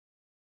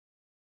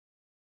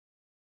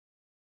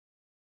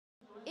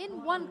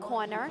In one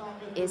corner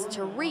is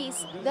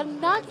Therese, the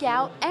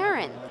knockout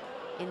Aaron.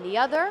 In the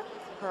other,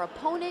 her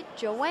opponent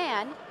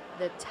Joanne,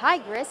 the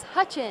Tigress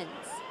Hutchins.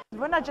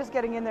 We're not just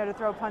getting in there to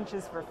throw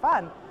punches for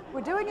fun. We're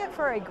doing it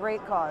for a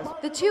great cause.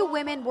 The two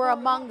women were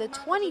among the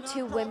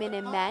 22 women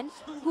and men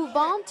who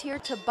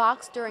volunteered to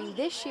box during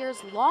this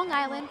year's Long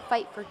Island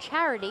Fight for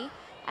Charity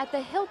at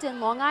the Hilton,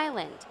 Long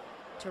Island.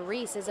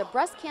 Therese is a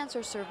breast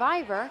cancer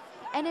survivor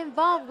and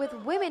involved with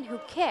Women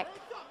Who Kick,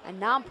 a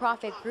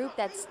nonprofit group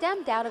that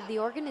stemmed out of the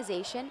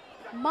organization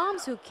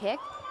Moms Who Kick,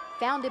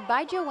 founded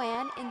by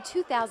Joanne in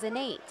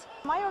 2008.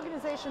 My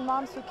organization,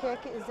 Moms Who Kick,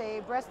 is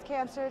a breast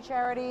cancer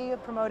charity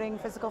promoting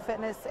physical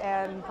fitness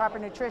and proper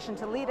nutrition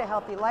to lead a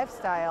healthy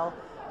lifestyle.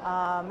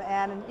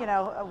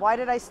 Why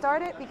did I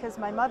start it? Because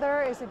my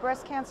mother is a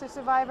breast cancer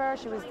survivor.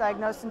 She was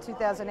diagnosed in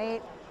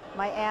 2008.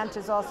 My aunt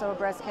is also a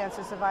breast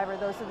cancer survivor.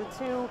 Those are the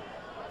two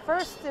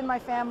first in my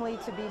family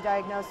to be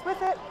diagnosed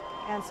with it.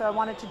 And so I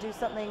wanted to do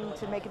something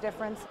to make a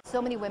difference.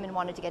 So many women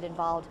wanted to get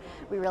involved.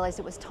 We realized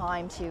it was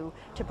time to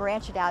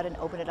branch it out and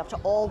open it up to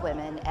all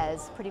women,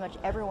 as pretty much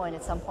everyone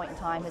at some point in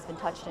time has been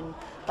touched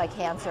by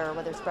cancer,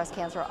 whether it's breast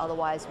cancer or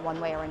otherwise, one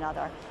way or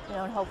another.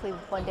 And hopefully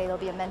one day there'll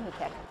be a Men Who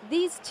Kick.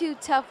 These two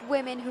tough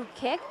women who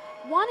kick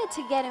wanted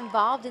to get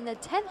involved in the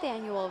 10th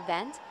annual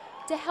event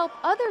to help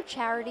other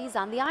charities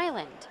on the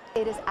island.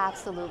 It is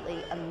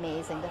absolutely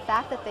amazing. The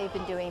fact that they've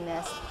been doing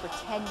this for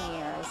 10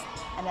 years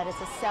and that it's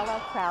a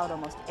sellout crowd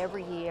almost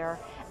every year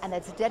and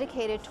that's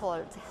dedicated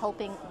towards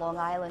helping Long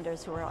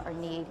Islanders who are in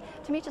need,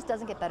 to me it just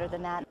doesn't get better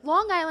than that.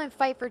 Long Island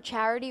Fight for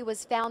Charity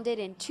was founded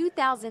in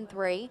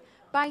 2003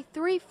 by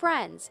three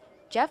friends,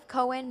 Jeff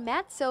Cohen,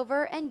 Matt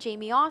Silver, and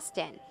Jamie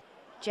Austin.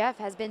 Jeff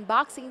has been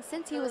boxing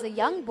since he was a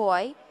young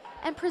boy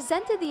and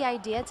presented the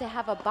idea to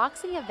have a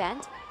boxing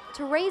event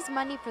to raise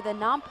money for the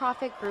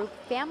nonprofit group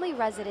Family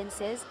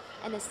Residences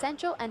and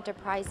Essential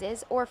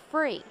Enterprises, or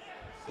FREE.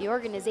 The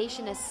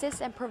organization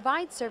assists and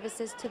provides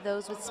services to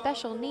those with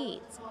special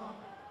needs.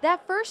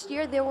 That first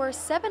year, there were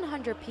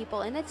 700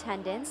 people in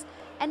attendance,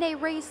 and they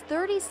raised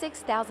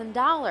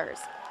 $36,000.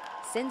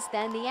 Since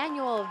then, the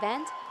annual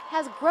event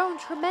has grown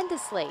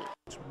tremendously.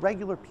 It's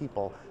regular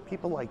people,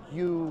 people like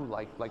you,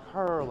 like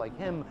her, like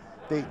him.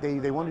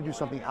 They want to do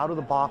something out of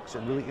the box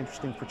and really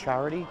interesting for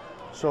charity.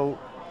 So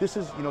this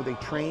is, they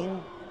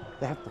train,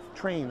 they have to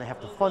train, they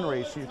have to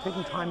fundraise, so you're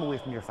taking time away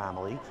from your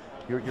family.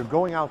 You're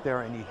going out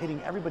there and you're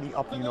hitting everybody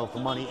up, for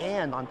money,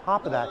 and on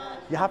top of that,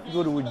 you have to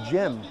go to a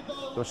gym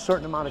for a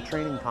certain amount of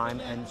training time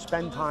and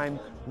spend time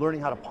learning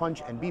how to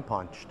punch and be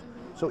punched.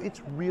 So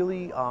it's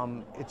really,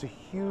 it's a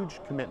huge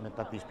commitment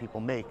that these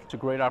people make. It's a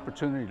great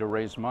opportunity to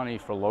raise money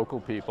for local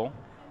people,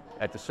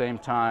 at the same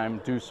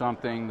time do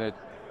something that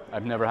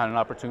I've never had an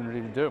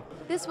opportunity to do.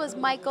 This was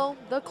Michael,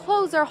 the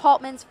closer,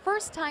 Haltman's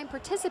first time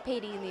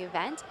participating in the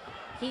event.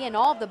 He and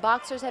all of the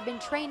boxers have been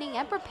training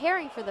and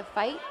preparing for the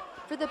fight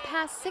for the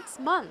past 6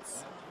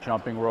 months.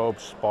 Jumping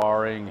ropes,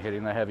 sparring,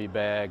 hitting the heavy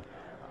bag,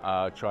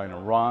 trying to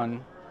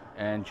run,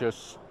 and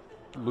just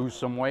lose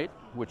some weight,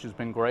 which has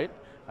been great.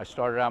 I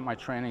started out my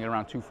training at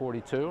around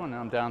 242, and now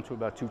I'm down to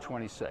about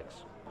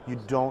 226. You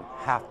don't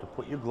have to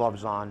put your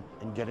gloves on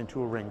and get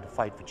into a ring to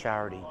fight for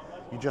charity.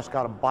 You just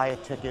got to buy a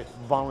ticket,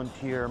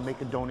 volunteer,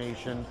 make a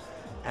donation,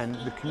 and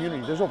the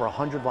community, there's over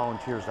 100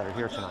 volunteers that are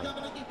here tonight.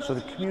 So the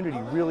community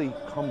really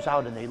comes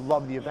out and they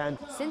love the event.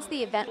 Since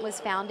the event was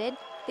founded,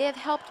 they have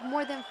helped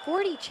more than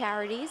 40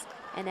 charities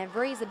and have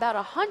raised about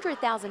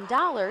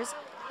 $100,000,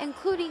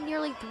 including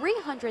nearly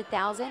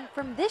 $300,000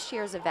 from this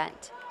year's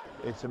event.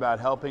 It's about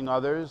helping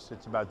others,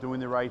 it's about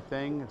doing the right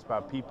thing, it's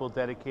about people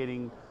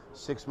dedicating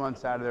 6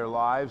 months out of their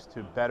lives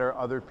to better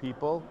other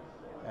people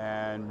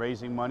and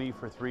raising money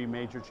for 3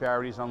 major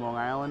charities on Long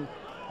Island.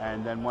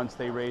 And then once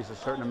they raise a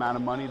certain amount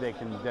of money, they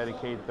can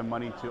dedicate the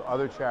money to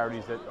other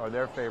charities that are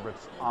their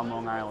favorites on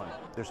Long Island.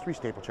 There's 3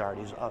 staple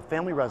charities,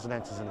 Family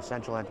Residences and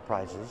Essential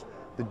Enterprises,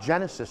 the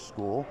Genesis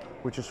School,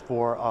 which is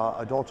for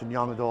adults and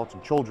young adults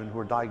and children who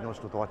are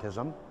diagnosed with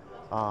autism,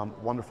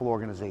 wonderful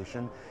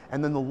organization.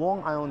 And then the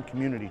Long Island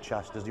Community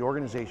Chest is the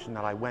organization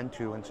that I went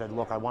to and said,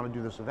 look, I want to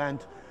do this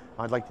event,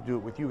 I'd like to do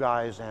it with you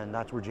guys, and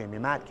that's where Jamie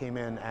and Matt came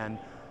in. And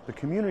the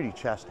Community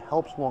Chest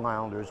helps Long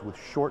Islanders with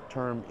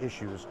short-term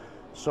issues.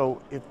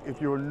 So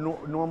if you're a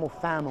normal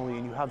family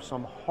and you have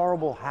some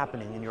horrible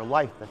happening in your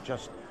life that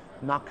just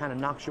kind of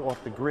knocks you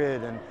off the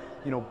grid, and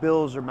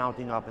bills are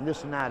mounting up and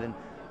this and that, and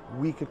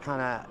we could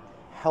kind of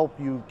help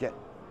you get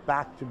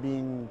back to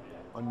being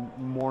a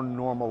more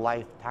normal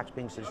life,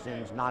 tax-paying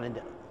citizens,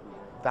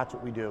 that's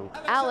what we do.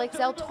 Alex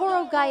El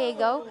Toro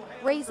Gallego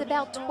raised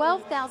about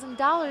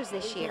 $12,000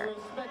 this year.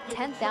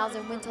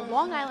 $10,000 went to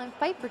Long Island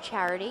Fight for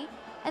Charity,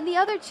 and the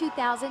other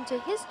 $2,000 to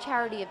his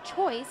charity of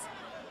choice,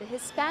 the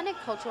Hispanic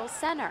Cultural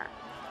Center.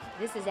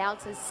 This is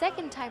Alex's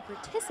second time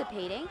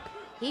participating.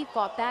 He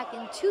fought back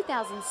in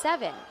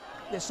 2007.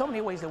 There's so many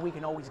ways that we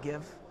can always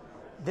give.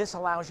 This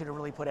allows you to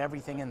really put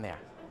everything in there.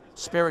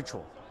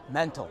 Spiritual,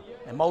 mental,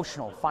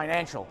 emotional,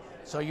 financial.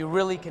 So you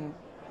really can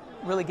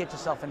get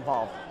yourself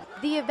involved.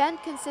 The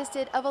event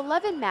consisted of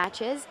 11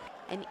 matches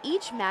and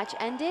each match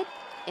ended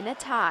in a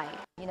tie.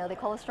 You know, they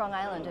call us Strong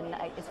Island, and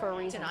it's for a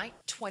reason. Tonight,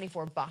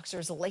 24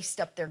 boxers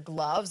laced up their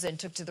gloves and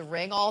took to the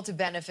ring, all to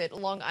benefit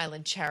Long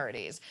Island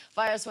charities.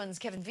 Fios One's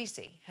Kevin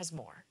Vesey has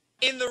more.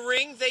 In the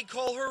ring, they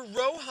call her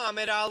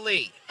Muhammad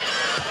Ali.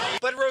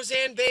 But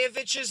Roseanne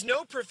Bayevich is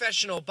no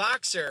professional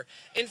boxer.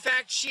 In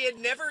fact, she had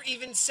never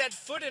even set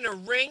foot in a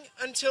ring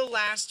until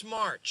last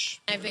March.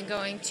 I've been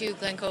going to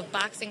Glen Cove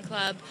Boxing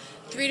Club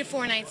 3 to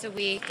 4 nights a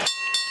week.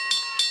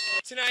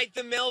 Tonight,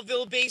 the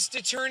Melville-based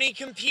attorney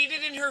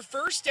competed in her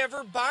first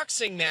ever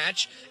boxing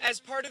match as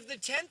part of the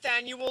 10th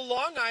annual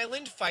Long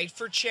Island Fight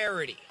for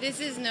Charity. This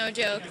is no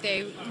joke.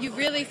 You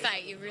really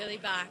fight, you really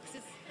box.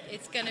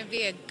 It's going to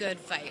be a good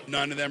fight.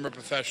 None of them are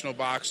professional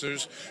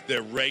boxers.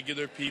 They're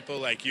regular people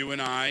like you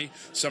and I.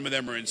 Some of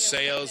them are in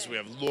sales. We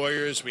have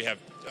lawyers. We have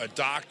a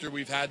doctor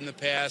we've had in the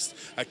past,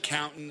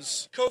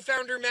 accountants.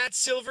 Co-founder Matt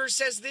Silver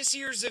says this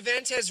year's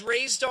event has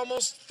raised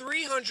almost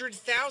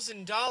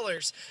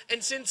 $300,000.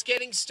 And since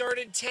getting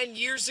started 10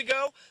 years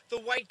ago, the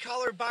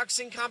white-collar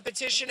boxing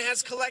competition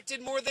has collected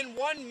more than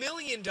 $1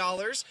 million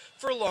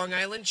for Long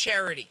Island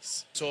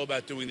charities. It's all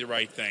about doing the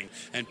right thing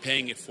and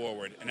paying it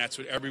forward, and that's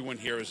what everyone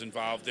here is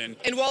involved in.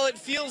 And while it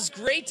feels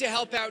great to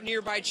help out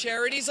nearby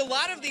charities, a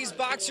lot of these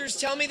boxers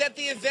tell me that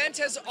the event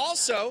has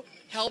also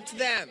helped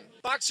them.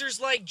 Boxers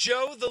like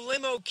Joe, the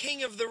limo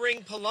king of the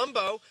ring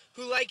Palumbo,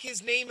 who, like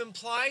his name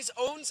implies,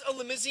 owns a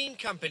limousine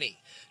company.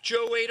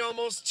 Joe weighed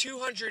almost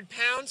 200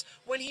 pounds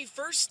when he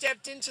first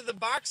stepped into the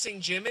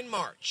boxing gym in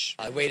March.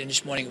 I weighed in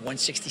this morning at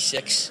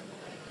 166,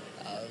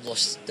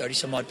 lost 30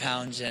 some odd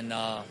pounds, and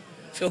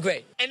feel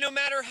great. And no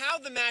matter how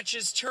the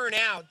matches turn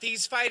out,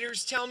 these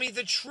fighters tell me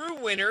the true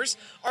winners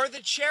are the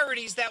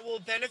charities that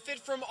will benefit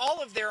from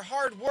all of their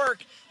hard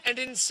work and,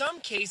 in some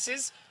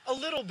cases, a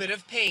little bit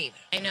of pain.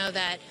 I know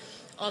that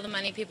all the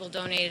money people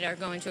donated are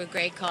going to a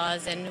great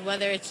cause, and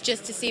whether it's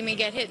just to see me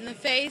get hit in the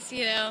face,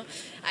 you know,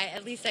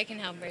 at least I can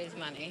help raise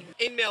money.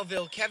 In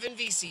Melville, Kevin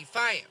Vesey,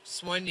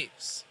 Fios One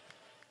News.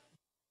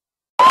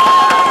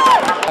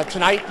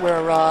 Tonight,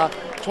 we're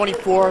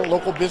 24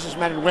 local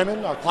businessmen and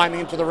women are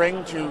climbing into the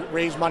ring to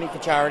raise money for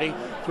charity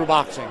through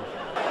boxing.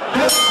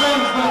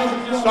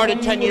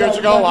 Started 10 years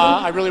ago.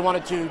 I really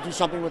wanted to do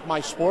something with my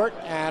sport,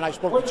 and I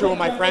spoke to two of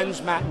my friends,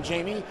 Matt and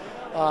Jamie.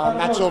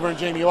 Matt Silver and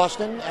Jamie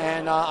Austin,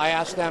 and I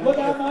asked them if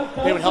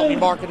they would help me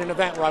market an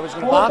event where I was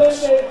going to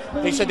box.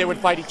 They said they would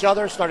fight each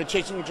other, started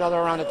chasing each other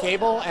around the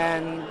table,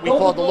 and we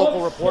called the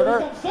local reporter,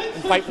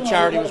 and Fight for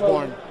Charity was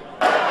born.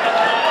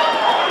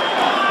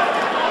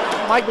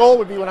 My goal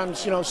would be when I'm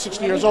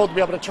 60 years old to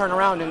be able to turn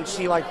around and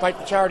see like Fight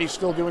for Charity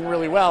still doing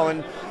really well,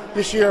 and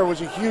this year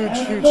was a huge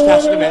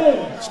testament.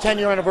 It's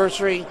 10-year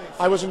anniversary.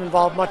 I wasn't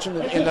involved much in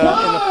the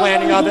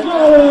planning of it.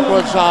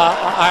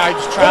 I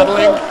was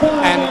traveling,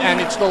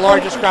 and it's the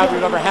largest crowd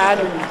we've ever had.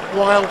 And the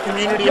Long Island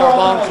community, our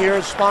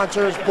volunteers,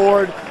 sponsors,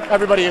 board,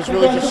 everybody has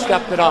really just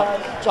stepped it up.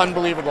 It's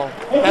unbelievable.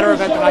 Better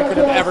event than I could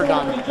have ever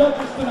done.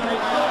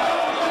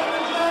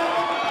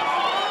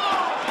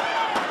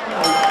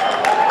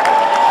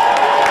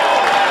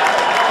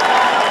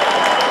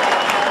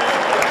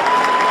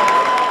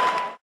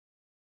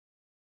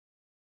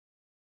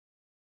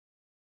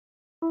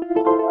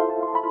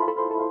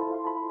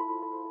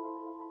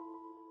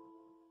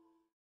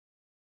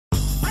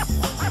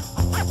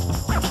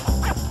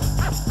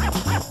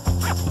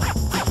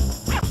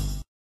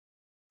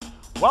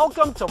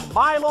 Welcome to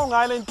My Long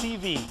Island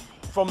TV.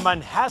 From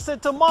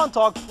Manhasset to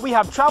Montauk, we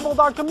have traveled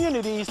our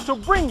communities to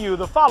bring you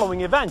the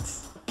following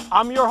events.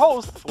 I'm your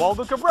host,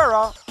 Waldo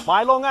Cabrera.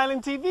 My Long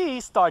Island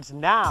TV starts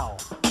now.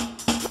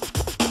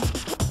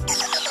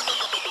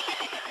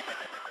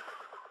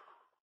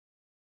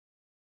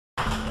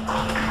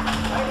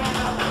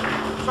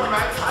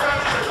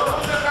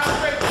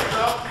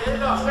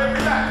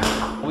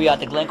 We are at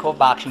the Glen Cove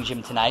Boxing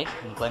Gym tonight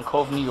in Glen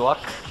Cove, New York.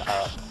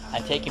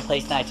 And taking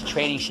place tonight, it's a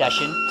training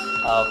session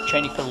of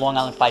training for the Long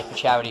Island Fight for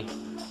Charity.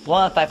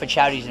 Long Island Fight for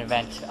Charity is an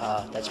event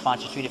that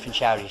sponsors 3 different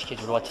charities: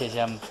 kids with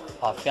autism,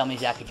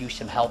 families that could use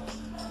some help,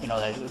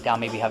 that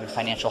down maybe having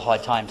financial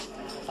hard times.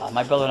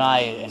 My brother and I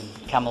and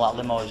Camelot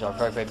Limos are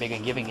very, very big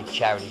in giving into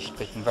charities.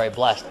 We've been very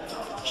blessed.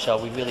 So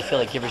we really feel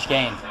like givers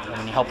gain. And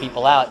when you help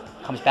people out,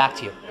 it comes back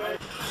to you.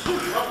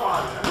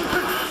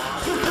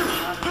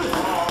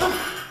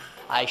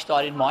 I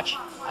started in March.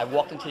 I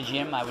walked into the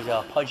gym. I was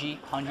a pudgy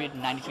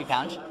 193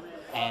 pounds.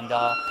 And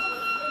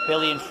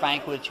Billy and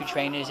Frank were the 2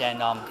 trainers,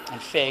 and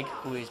Fig,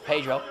 who is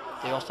Pedro,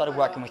 they all started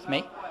working with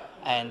me.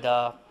 And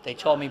they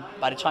told me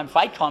by the time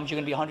fight comes, you're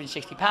going to be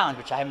 160 pounds,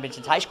 which I haven't been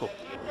since high school.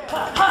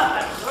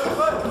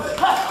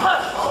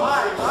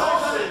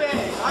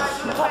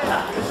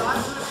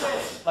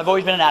 I've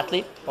always been an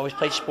athlete, always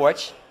played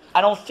sports.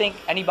 I don't think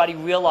anybody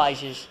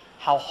realizes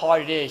how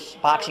hard it is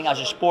boxing as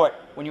a sport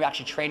when you're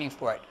actually training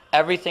for it.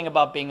 Everything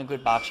about being a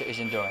good boxer is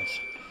endurance.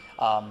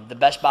 The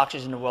best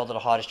boxers in the world are the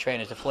hardest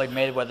trainers. The Floyd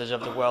Mayweathers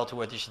of the world,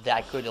 who are just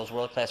that good, those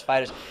world-class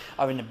fighters,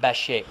 are in the best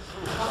shape.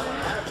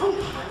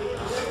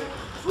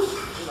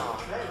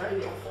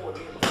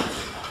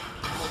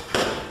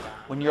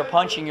 When you're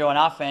punching, you're on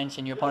offense,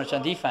 and your opponent's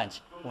on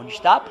defense. When you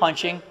stop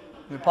punching,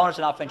 Your opponent's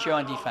on offense, you're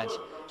on defense.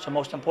 So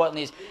most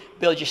importantly is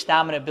build your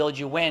stamina, build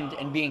your wind,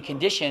 and be in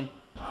condition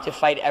to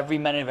fight every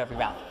minute of every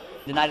round.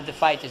 The night of the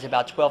fight, there's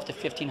about 12 to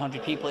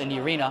 1,500 people in the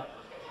arena,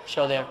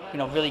 so they're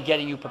really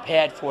getting you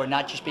prepared for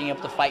not just being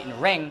able to fight in the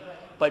ring,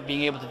 but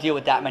being able to deal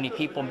with that many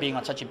people and being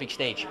on such a big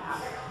stage.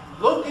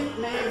 Look at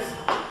man.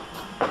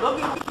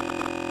 Look at.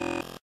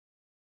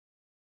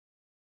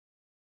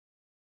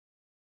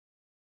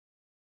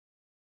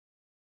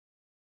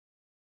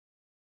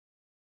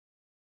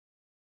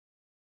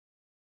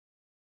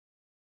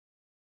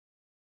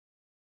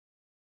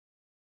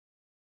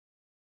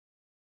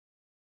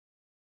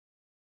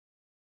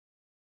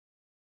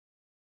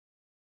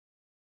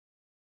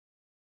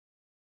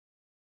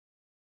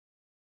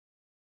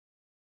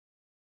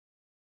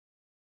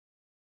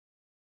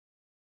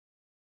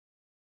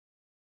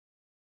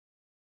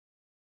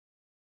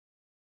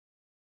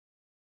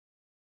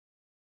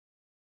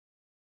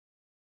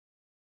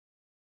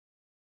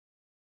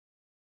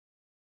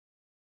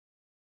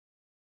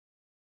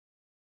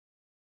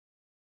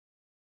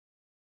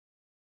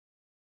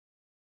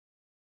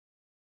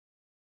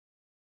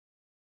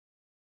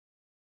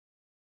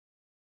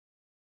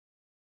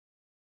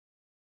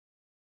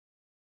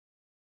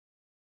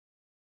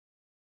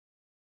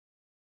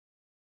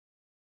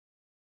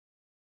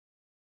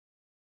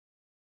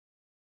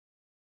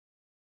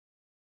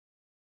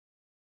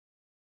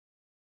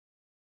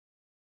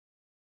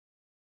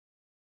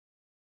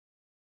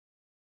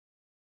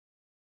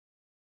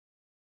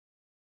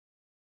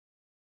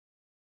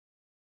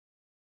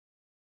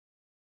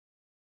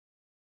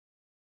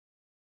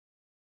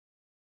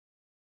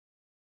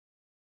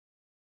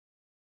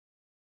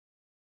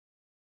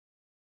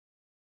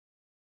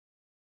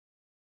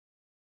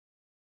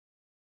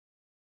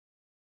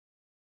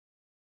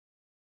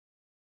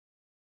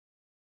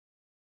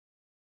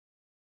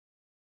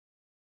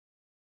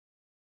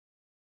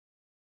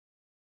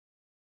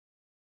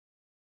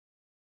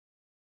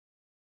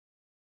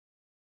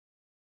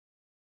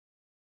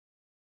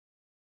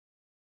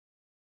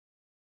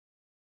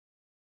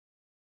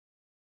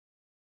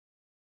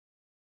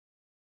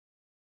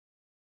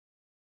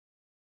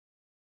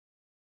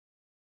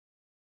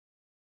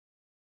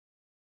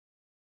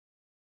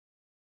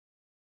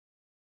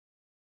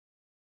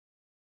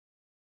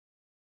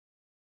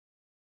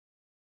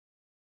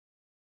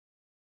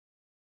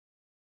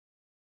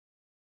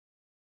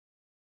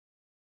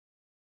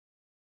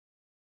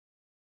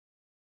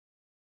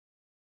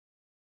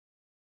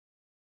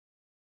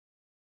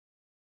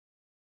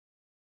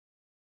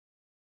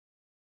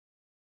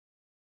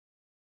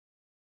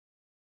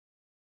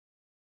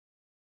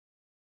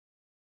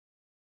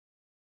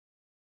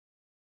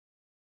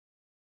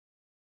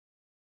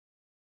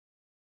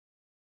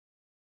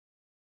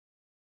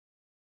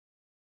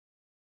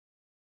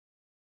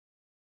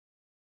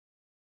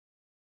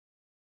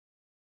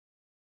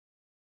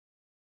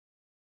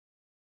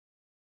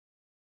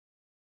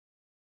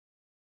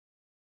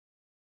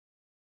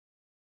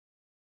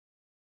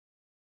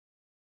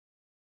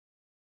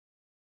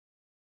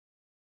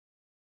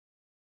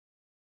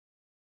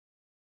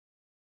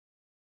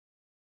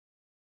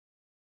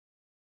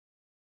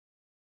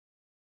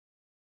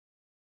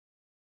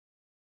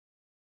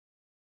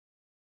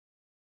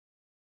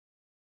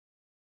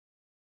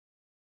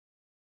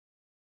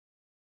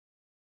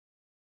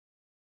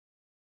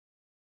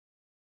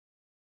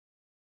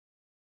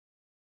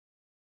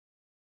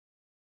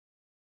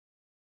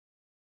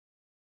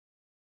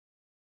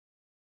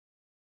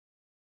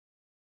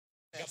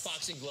 Got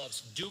boxing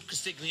gloves. Duke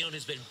Castiglione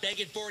has been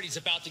begging for it. He's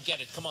about to get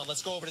it. Come on,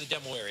 let's go over to the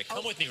demo area.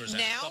 Come with me,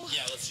 Rosanna. Now? Come,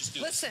 yeah, let's just do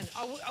this. Listen,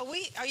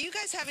 are you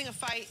guys having a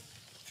fight?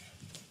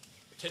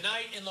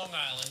 Tonight in Long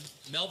Island,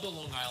 Melville,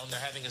 Long Island, they're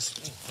having a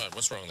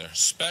what's wrong there?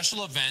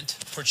 Special event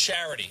for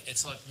charity.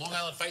 It's like Long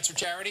Island Fights for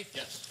Charity.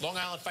 Yes. Long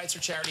Island Fights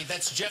for Charity.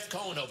 That's Jeff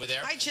Cohen over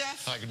there. Hi,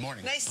 Jeff. Hi. Good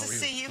morning. Nice to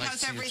see you.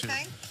 How's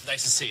everything?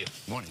 Nice to see you.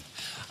 Morning.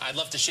 I'd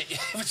love to shit you.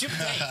 But you,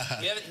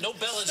 hey, we haven't. No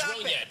bell has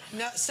rung yet.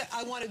 No,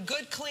 I want a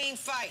good, clean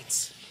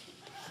fight.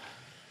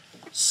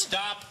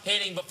 Stop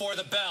hitting before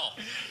the bell.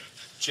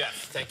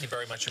 Jeff, thank you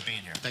very much for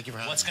being here. Thank you for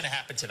having me. What's going to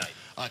happen tonight?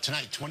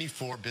 Tonight,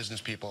 24 business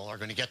people are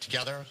going to get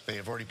together. They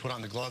have already put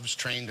on the gloves,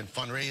 trained, and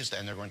fundraised,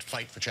 and they're going to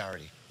fight for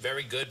charity.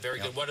 Very good, very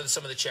good. What are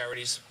some of the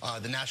charities?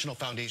 The National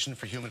Foundation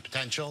for Human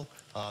Potential,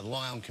 the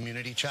Long Island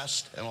Community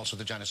Chest, and also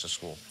the Genesis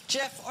School.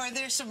 Jeff, are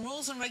there some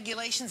rules and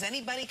regulations?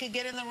 Anybody could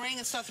get in the ring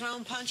and start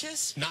throwing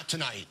punches? Not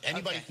tonight.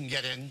 Anybody can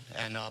get in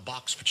and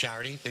box for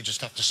charity. They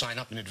just have to sign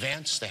up in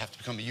advance. They have to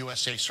become a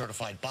USA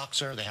certified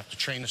boxer. They have to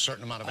train a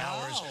certain amount of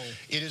hours.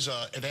 It is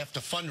they have to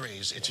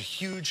fundraise. It's a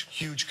huge,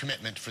 huge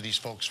commitment for these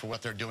folks for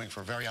what they're doing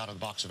for a very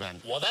out-of-the-box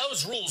event. Well,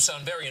 those rules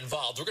sound very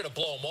involved. We're going to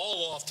blow them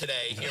all off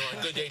today here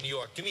on Good Day New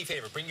York. Do me a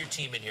favor. Bring your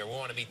team in here. We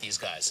want to meet these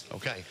guys.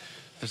 Okay.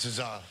 This is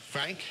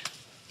Frank.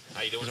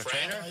 How you doing,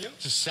 Frank? Frank?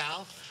 This is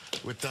Sal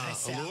with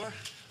Allure.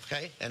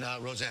 Okay, and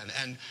Roseanne.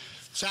 And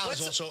Sal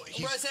is also...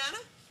 Rosanna?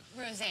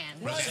 Roseanne.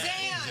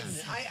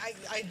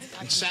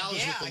 And Sal's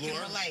yeah, with the I lure.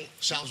 can relate.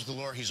 Sal's with the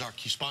lure. He's our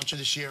key sponsor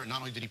this year. Not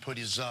only did he put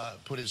his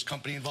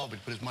company involved, but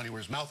he put his money where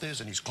his mouth is,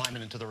 and he's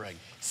climbing into the ring.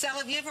 Sal,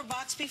 have you ever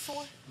boxed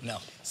before? No.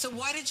 So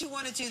why did you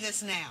want to do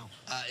this now?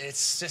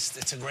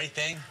 It's a great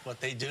thing, what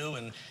they do,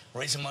 and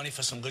raising money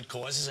for some good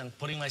causes and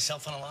putting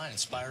myself on the line,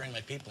 inspiring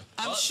my people.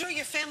 I'm sure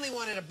your family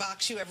wanted to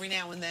box you every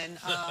now and then,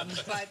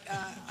 but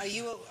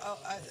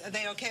are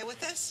they okay with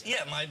this?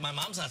 Yeah, my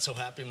mom's not so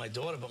happy, my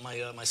daughter, but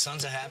my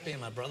sons are happy,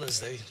 and my brothers,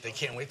 they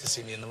can't wait to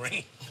see me in the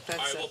ring. All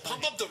right, well,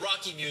 pump up the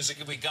Rocky music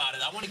if we got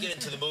it. I want to get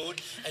into the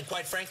mood, and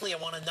quite frankly, I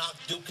want to knock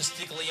Duke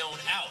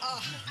Castiglione out.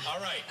 All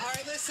right. All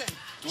right, listen.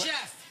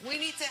 Jeff, we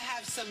need to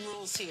have some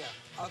rules here,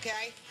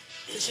 okay?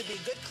 This should be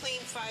a good, clean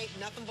fight,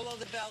 nothing below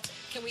the belt.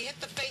 Can we hit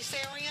the face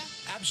area?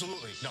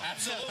 Absolutely. No.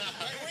 Absolutely.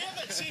 We have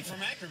that scene from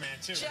Anchorman,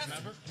 too, Jeff,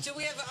 remember? do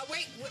we have,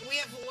 wait, we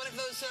have one of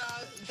those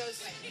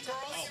girls?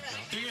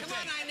 Do your Come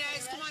thing. on,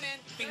 Inez, come on in.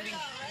 Bing, bing.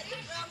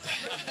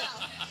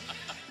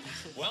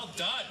 Well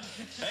done.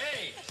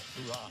 Hey.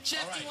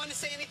 Jeff, do you want to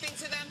say anything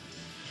to them?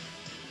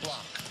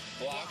 Block.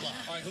 Block.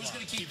 All right, who's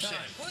going to keep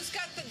time? Who's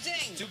got the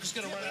ding? Duke is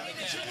going to run out of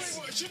gas.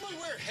 Should we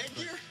wear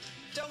headgear?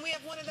 Don't we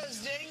have one of those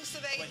dings so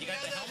they... What, you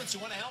got the helmets?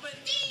 You want a helmet?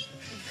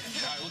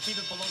 All right, we'll keep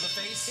it below the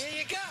face. Here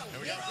you go.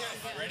 There we go.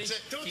 Ready?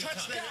 Don't Keep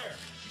touch the time. hair.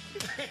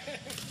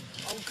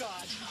 Oh,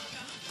 God.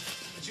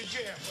 What's your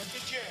jab? What's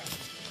your jab?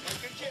 What's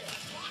your jab?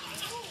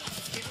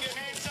 Keep your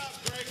hands up,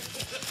 Greg.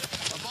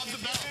 Above the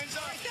belt. Hands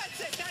up. All right,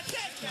 that's it. Stop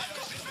it.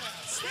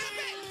 Stop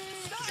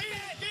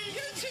it.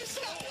 You two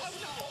stop. Oh,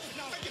 no.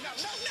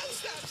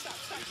 Stop.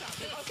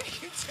 Okay,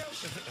 you two.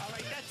 All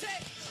right, that's it.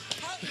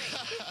 Help me.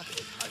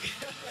 Okay.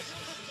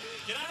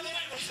 Get out of the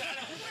way,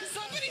 Rosanna.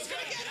 Somebody's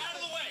going to get out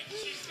of the way.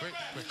 Quick,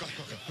 go.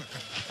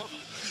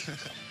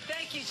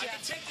 Thank you, Jeff. I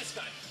can take this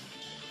guy.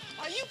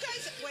 Are you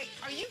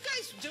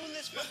guys doing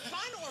this for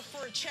fun or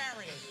for a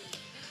charity?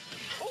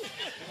 Oh.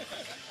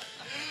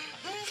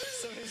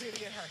 Somebody's going to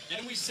get hurt.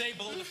 Didn't we say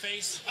below the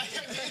face?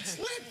 It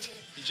slipped.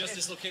 You just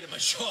dislocated my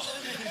jaw.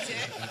 You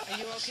did? Are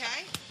you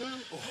okay?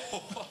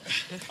 All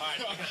right,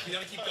 we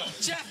got to keep going.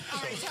 Jeff, all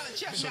right, tell it,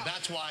 Jeff. So no.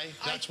 that's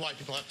why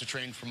people have to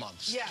train for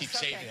months. Yes, Keep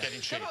safe, okay. get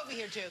in shape. Come over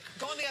here, Duke.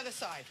 Go on the other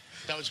side.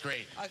 That was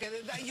great. Okay,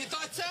 you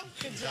thought so?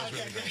 Good job.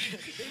 That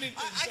was really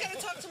good. I got to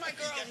talk to my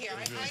girl here.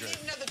 I need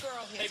another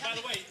girl here. Hey, by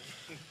the way,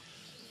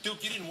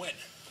 Duke, you didn't win.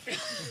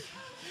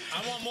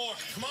 I want more.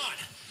 Come on.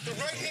 The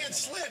right hand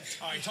slipped.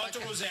 All right, talk to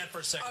Roseanne for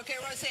a second. Okay,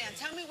 Roseanne,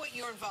 tell me what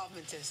your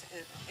involvement is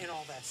in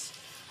all this.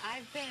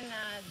 I've been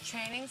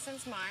training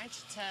since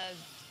March to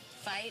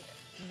fight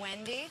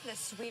Wendy, the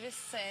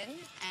sweetest sin,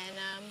 and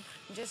I'm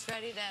just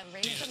ready to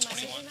raise some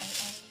money.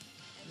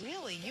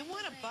 Really? You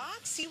want to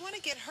box? You want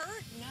to get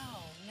hurt?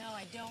 No,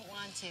 I don't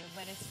want to,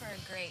 but it's for a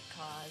great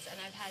cause, and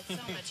I've had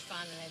so much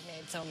fun, and I've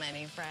made so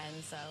many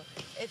friends, so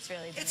it's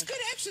really been It's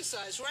good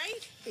exercise,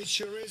 right? It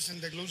sure is,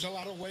 and they lose a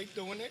lot of weight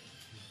doing it.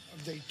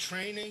 Are they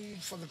training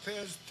for the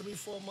past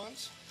 3-4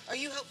 months? Are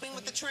you helping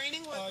with the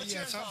training? What's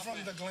your Yes, I'm from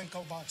involvement? the Glen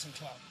Cove Boxing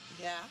Club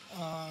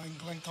Yeah. in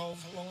Glen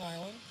Cove, Long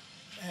Island.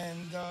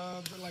 And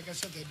like I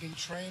said, they've been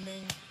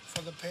training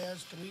for the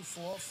past 3,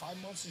 4,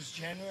 5 months. It's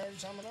January,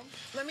 some of them.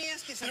 Let me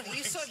ask you something.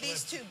 You saw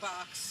these two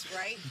box,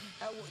 right?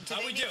 How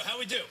we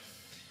do?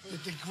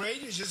 The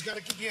great is just got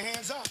to keep your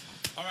hands up.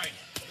 All right.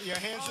 Your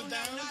hands are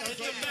down. Hit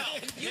the belt.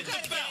 You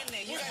got to get in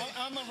there.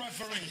 I'm a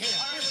referee. Here.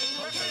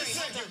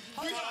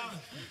 Hold on.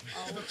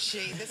 Oh,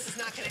 gee, this is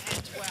not going to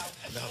end well.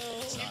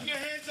 Keep your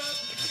hands up.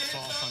 It's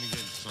all fun and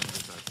games.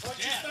 Watch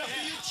your stuff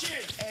in your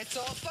chin. It's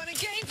all fun and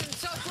games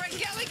until Greg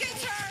Gelly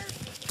gets hurt.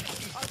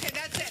 Okay,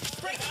 that's it.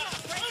 Break him up.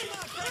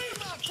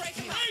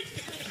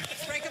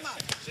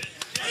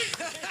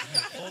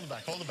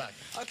 Hold it back.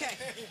 Okay.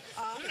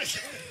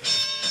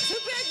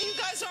 Too bad you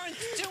guys aren't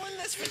doing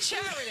this for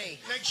charity.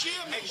 Next year,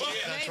 maybe.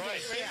 That's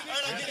right. Yeah.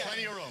 There's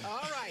plenty of room.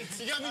 All right.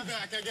 You got me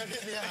back. I got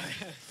hit me out.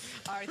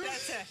 All right,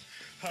 that's it.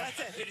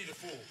 Pity the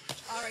fool.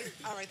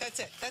 All right, that's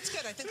it. That's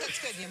good. I think that's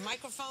good. Your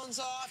microphone's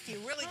off. You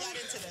really got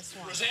into this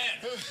one.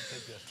 Roseanne,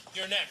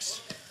 you're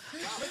next.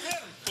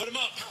 Put him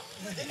up.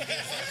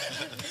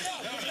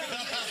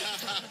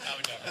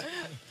 Okay.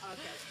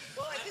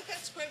 Well, I think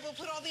that's great. We'll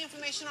put all the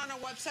information on our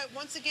website.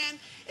 Once again,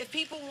 if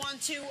people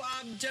want to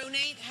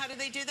donate, how do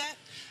they do that?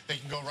 They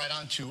can go right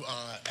on to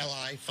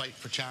LI Fight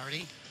for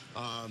Charity.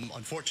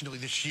 Unfortunately,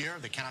 this year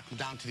they cannot come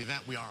down to the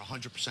event. We are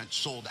 100%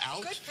 sold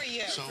out. Good for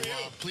you. So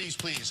please,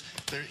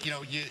 there, you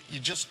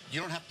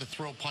don't have to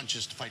throw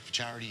punches to fight for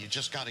charity. You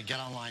just got to get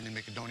online and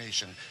make a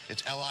donation.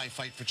 It's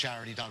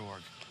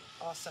lifightforcharity.org.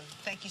 Awesome.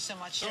 Thank you so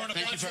much.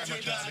 Thank you very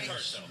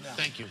much.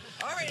 Thank you.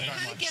 All right, it Thank you very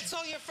kind of much. gets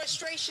all your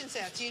frustrations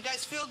out. Do you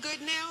guys feel good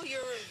now?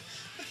 You're.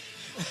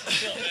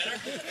 Feel better?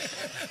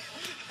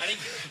 I think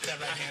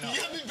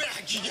You got me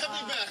back. You got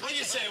me back. What do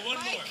you say? One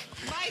more.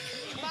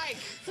 Mike,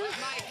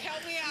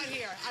 help me out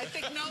here. I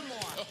think no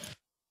more.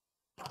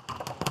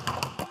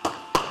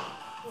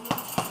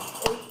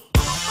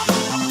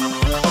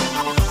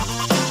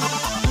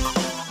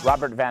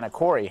 Robert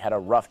Vanacore had a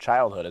rough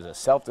childhood as a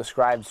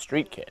self-described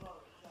street kid,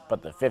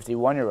 but the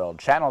 51-year-old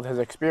channeled his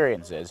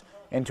experiences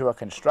into a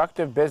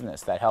constructive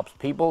business that helps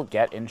people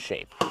get in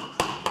shape.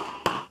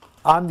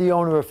 I'm the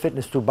owner of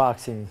Fitness Through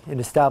Boxing, an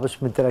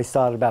establishment that I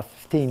started about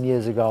 15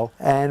 years ago.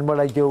 And what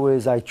I do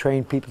is I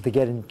train people to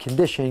get in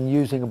condition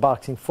using a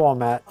boxing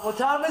format. What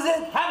time is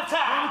it? Half time!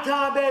 Half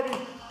time, baby!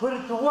 Put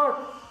it to work!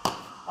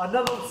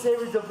 Another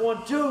series of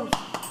 1-2s.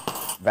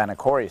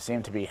 Vanacori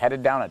seemed to be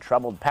headed down a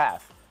troubled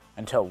path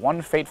until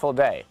one fateful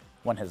day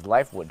when his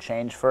life would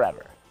change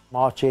forever.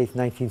 March 8th,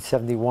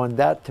 1971,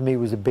 that to me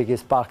was the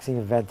biggest boxing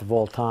event of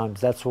all times.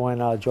 That's when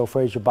Joe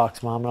Frazier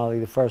boxed Muhammad Ali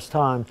the first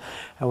time.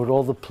 And with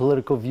all the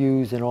political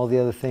views and all the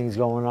other things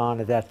going on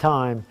at that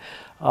time,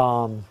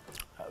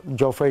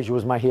 Joe Frazier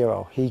was my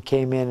hero. He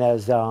came in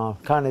as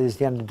kind of as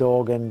the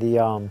underdog and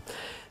the,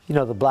 you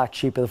know, the black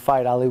sheep of the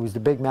fight. Ali was the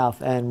big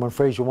mouth, and when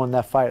Frazier won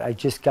that fight, I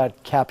just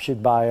got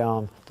captured by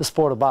the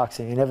sport of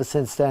boxing. And ever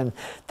since then,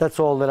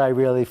 that's all that I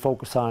really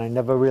focus on. I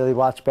never really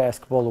watched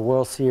basketball, the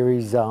World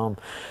Series, the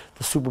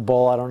Super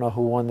Bowl. I don't know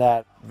who won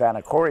that.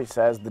 Vanacori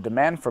says the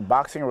demand for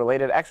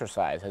boxing-related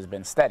exercise has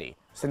been steady,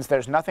 since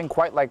there's nothing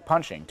quite like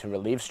punching to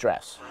relieve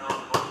stress.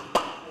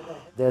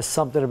 There's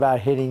something about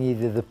hitting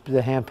either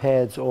the hand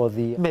pads or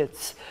the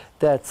mitts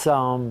that's, you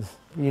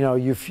know,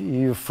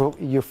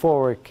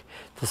 euphoric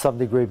to some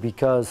degree,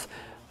 because,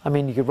 I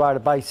mean, you could ride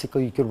a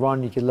bicycle, you could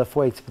run, you could lift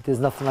weights, but there's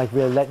nothing like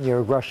really letting your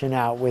aggression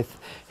out with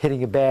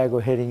hitting a bag or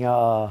hitting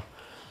a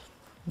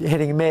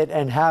mitt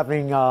and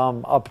having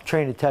a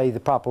trainer tell you the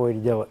proper way to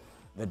do it.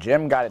 The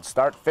gym got its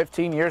start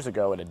 15 years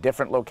ago at a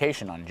different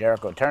location on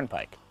Jericho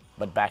Turnpike,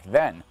 but back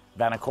then,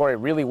 Vanacori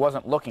really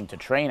wasn't looking to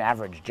train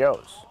average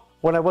Joes.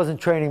 When I wasn't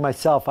training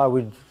myself, I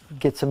would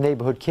get some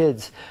neighborhood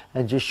kids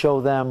and just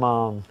show them,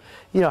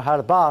 you know, how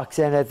to box.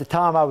 And at the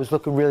time, I was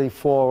looking really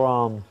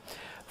for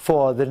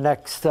the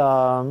next, you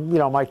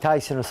know, Mike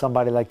Tyson or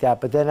somebody like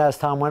that. But then as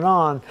time went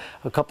on,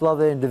 a couple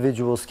other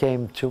individuals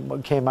came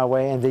my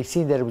way, and they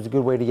seen that it was a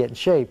good way to get in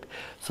shape.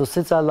 So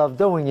since I love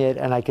doing it,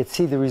 and I could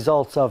see the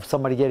results of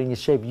somebody getting in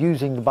shape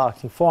using the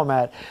boxing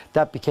format,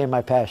 that became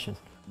my passion.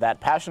 That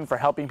passion for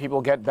helping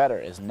people get better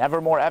is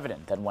never more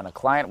evident than when a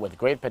client with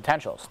great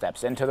potential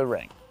steps into the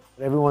ring.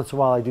 Every once in a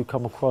while I do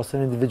come across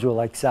an individual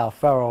like Sal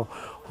Farrow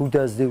who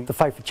does the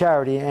fight for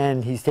charity,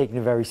 and he's taking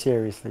it very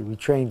seriously. We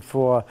trained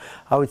for,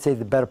 I would say,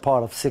 the better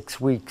part of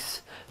 6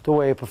 weeks, the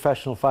way a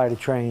professional fighter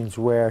trains,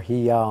 where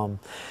he does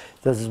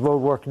his road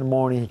work in the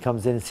morning, he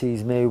comes in and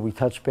sees me, we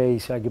touch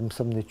base, I give him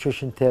some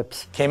nutrition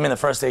tips. Came in the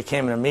first day,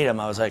 came in to meet him,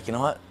 I was like, you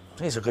know what,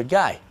 he's a good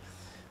guy.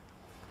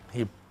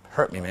 He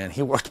hurt me, man.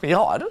 He worked me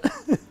hard.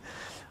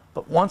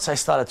 But once I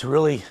started to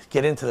really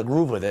get into the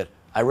groove with it,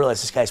 I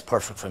realized this guy's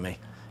perfect for me.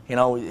 You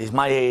know, he's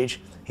my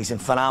age, he's in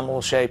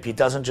phenomenal shape, he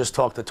doesn't just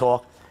talk the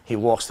talk, he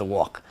walks the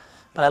walk.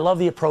 But I love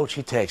the approach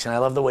he takes, and I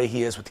love the way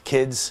he is with the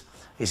kids.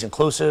 He's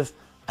inclusive.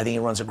 I think he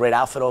runs a great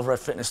outfit over at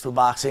Fitness Through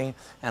Boxing,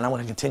 and I'm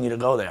going to continue to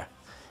go there.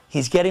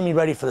 He's getting me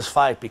ready for this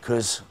fight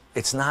because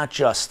it's not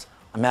just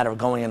a matter of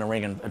going in the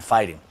ring and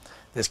fighting.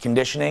 There's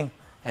conditioning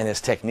and there's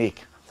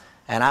technique.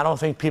 And I don't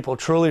think people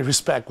truly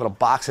respect what a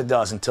boxer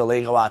does until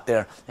they go out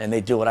there and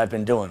they do what I've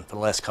been doing for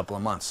the last couple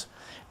of months.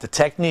 The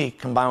technique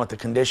combined with the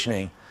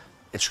conditioning,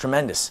 it's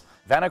tremendous.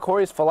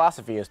 Vanacori's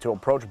philosophy is to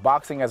approach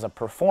boxing as a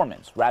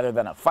performance rather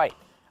than a fight,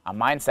 a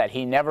mindset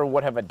he never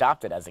would have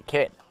adopted as a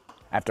kid.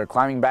 After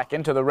climbing back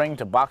into the ring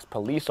to box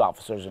police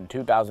officers in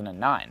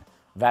 2009,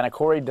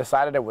 Vanacori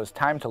decided it was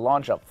time to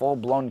launch a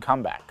full-blown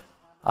comeback.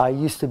 I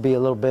used to be a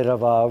little bit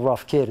of a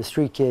rough kid, a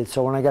street kid,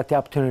 so when I got the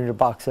opportunity to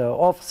box an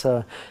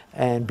officer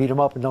and beat him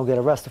up and don't get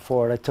arrested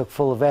for it, I took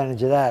full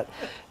advantage of that.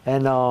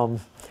 And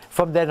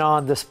from then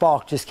on, the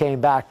spark just came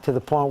back to the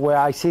point where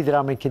I see that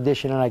I'm in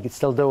condition and I can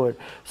still do it,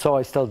 so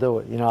I still do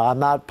it. You know, I'm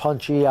not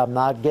punchy, I'm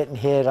not getting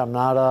hit, I'm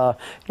not,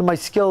 you know, my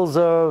skills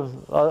are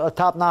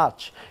top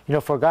notch. You know,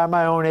 for a guy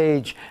my own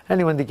age,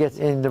 anyone that gets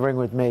in the ring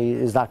with me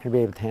is not going to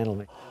be able to handle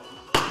me.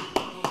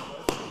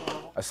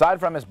 Aside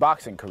from his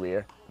boxing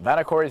career,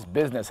 Vanacori's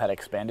business had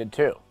expanded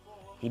too.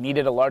 He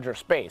needed a larger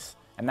space,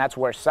 and that's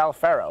where Sal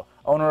Farrow,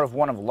 owner of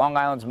one of Long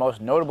Island's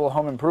most notable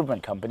home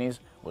improvement companies,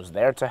 was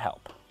there to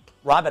help.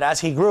 Robert, as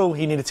he grew,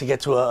 he needed to get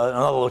to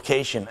another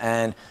location,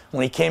 and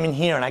when he came in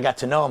here and I got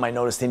to know him, I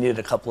noticed he needed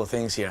a couple of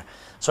things here.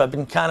 So I've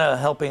been kind of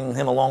helping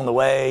him along the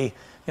way,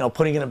 you know,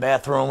 putting in a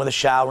bathroom with a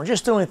shower, and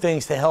just doing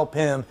things to help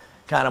him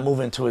kind of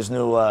move into his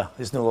new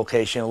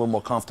location a little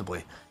more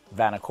comfortably.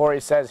 Vanacori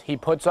says he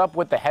puts up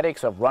with the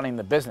headaches of running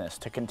the business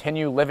to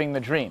continue living the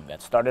dream that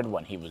started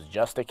when he was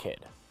just a kid.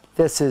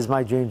 This is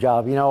my dream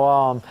job. You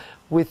know,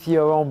 with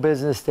your own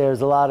business, there's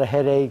a lot of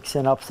headaches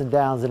and ups and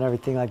downs and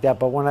everything like that.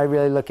 But when I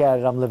really look at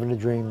it, I'm living a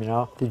dream, you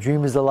know. The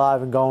dream is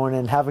alive and going,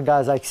 and having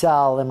guys like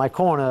Sal in my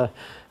corner,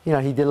 you know,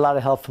 he did a lot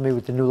of help for me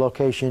with the new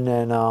location,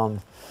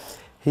 and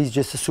he's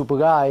just a super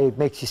guy. It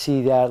makes you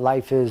see that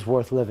life is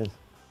worth living.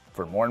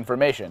 For more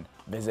information,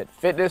 visit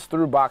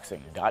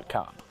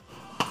fitnessthroughboxing.com.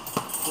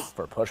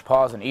 For Push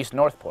Pause in East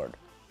Northport,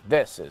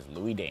 this is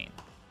Louis Dane.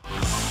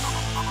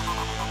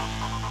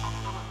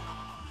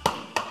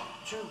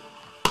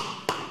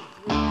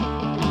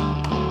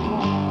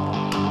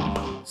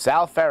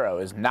 Sal Farrow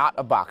is not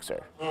a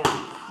boxer.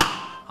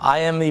 I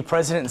am the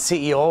president and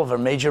CEO of a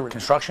major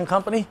construction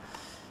company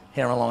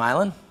here on Long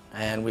Island,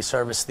 and we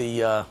service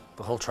the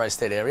whole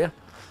tri-state area.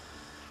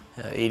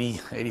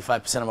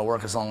 85% of my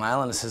work is Long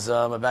Island. This is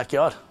my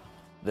backyard.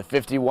 The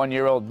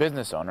 51-year-old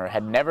business owner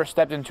had never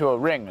stepped into a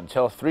ring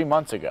until 3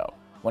 months ago,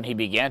 when he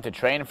began to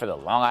train for the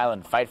Long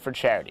Island Fight for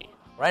Charity.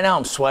 Right now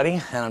I'm sweating,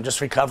 and I'm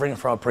just recovering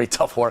from a pretty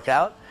tough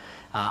workout.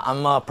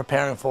 I'm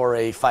preparing for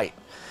a fight,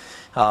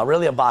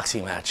 really a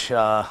boxing match.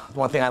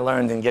 One thing I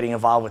learned in getting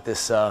involved with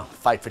this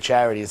Fight for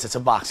Charity is it's a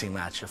boxing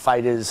match. A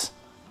fight is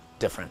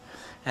different.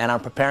 And I'm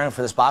preparing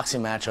for this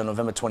boxing match on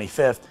November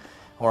 25th,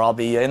 where I'll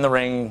be in the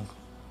ring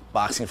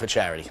boxing for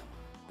charity.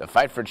 The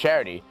Fight for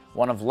Charity,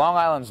 one of Long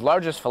Island's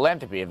largest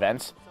philanthropy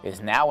events, is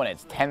now in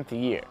its 10th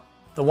year.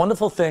 The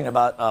wonderful thing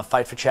about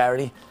Fight for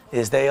Charity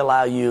is they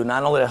allow you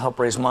not only to help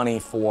raise money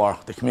for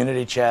the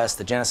community chest,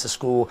 the Genesis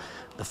School,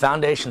 the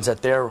foundations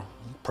that they're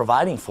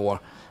providing for,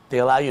 they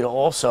allow you to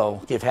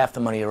also give half the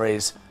money you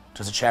raise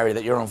to the charity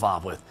that you're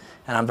involved with.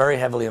 And I'm very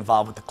heavily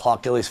involved with the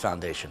Clark Gillies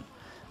Foundation.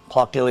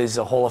 Clark Gillies is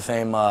a Hall of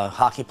Fame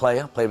hockey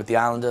player, played with the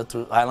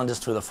Islanders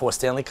through the 4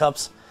 Stanley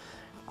Cups.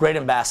 Great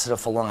ambassador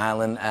for Long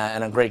Island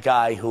and a great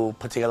guy who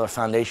put together a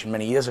foundation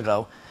many years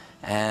ago.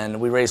 And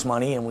we raise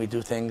money and we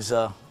do things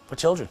for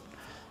children.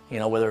 You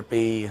know, whether it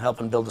be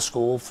helping build a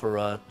school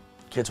for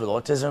kids with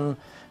autism,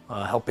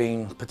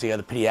 helping put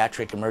together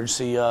pediatric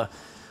emergency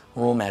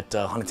room at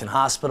Huntington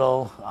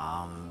Hospital.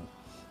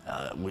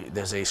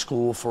 There's a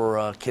school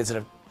for kids that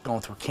are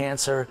going through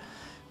cancer.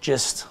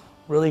 Just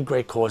really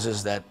great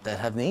causes that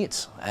have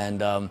needs.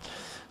 And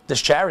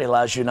this charity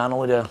allows you not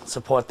only to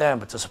support them,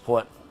 but to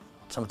support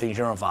some things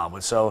you're involved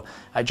with. So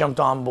I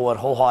jumped on board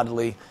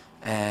wholeheartedly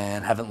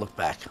and haven't looked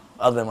back,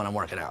 other than when I'm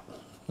working out.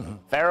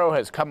 Pharaoh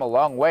has come a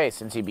long way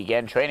since he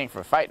began training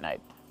for Fight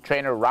Night.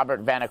 Trainer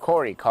Robert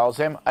Vanacore calls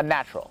him a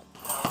natural.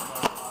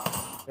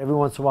 Every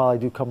once in a while I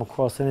do come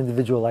across an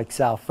individual like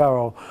Sal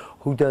Ferro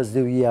who does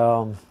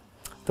the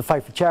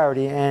Fight for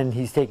Charity, and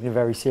he's taking it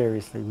very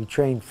seriously. We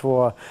trained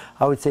for,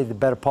 I would say, the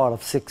better part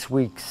of 6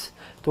 weeks,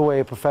 the way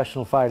a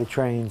professional fighter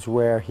trains,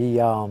 where he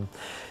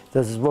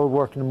does his road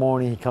work in the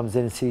morning, he comes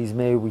in and sees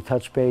me, we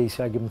touch base,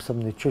 I give him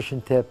some nutrition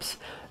tips,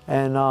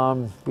 and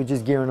we're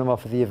just gearing him up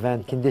for the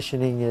event.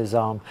 Conditioning is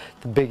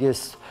the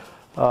biggest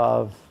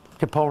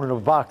component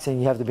of boxing.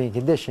 You have to be in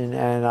condition,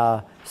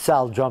 and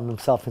Sal drummed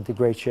himself into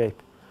great shape.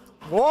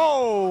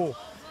 Whoa!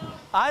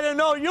 I didn't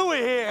know you were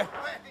here.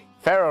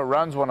 Pharaoh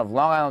runs one of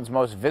Long Island's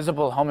most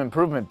visible home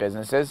improvement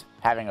businesses,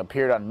 having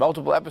appeared on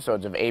multiple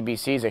episodes of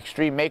ABC's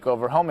Extreme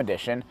Makeover Home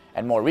Edition,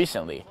 and more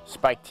recently,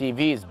 Spike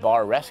TV's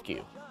Bar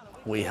Rescue.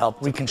 We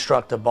helped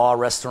reconstruct a bar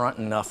restaurant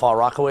in Far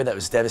Rockaway that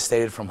was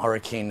devastated from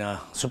Hurricane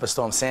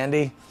Superstorm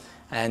Sandy,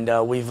 and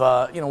we've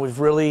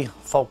really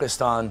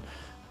focused on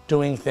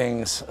doing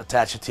things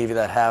attached to TV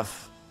that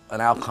have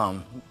an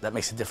outcome that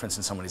makes a difference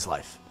in somebody's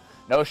life.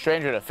 No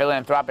stranger to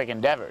philanthropic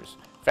endeavors,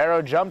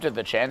 Pharaoh jumped at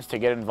the chance to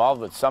get involved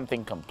with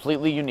something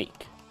completely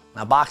unique.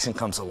 Now boxing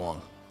comes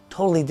along,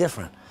 totally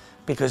different,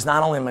 because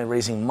not only am I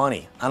raising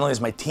money, not only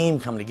is my team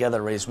coming together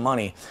to raise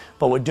money,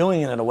 but we're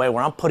doing it in a way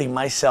where I'm putting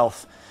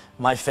myself,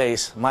 my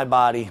face, my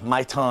body,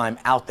 my time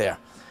out there.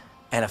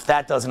 And if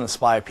that doesn't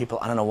inspire people,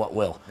 I don't know what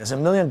will. There's a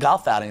million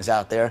golf outings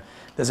out there.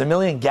 There's a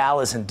million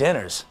galas and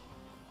dinners.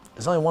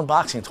 There's only one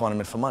boxing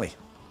tournament for money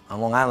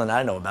on Long Island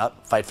I know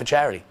about, Fight for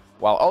Charity.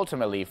 While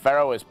ultimately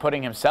Pharaoh is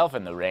putting himself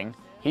in the ring,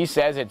 he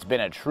says it's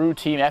been a true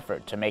team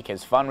effort to make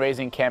his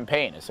fundraising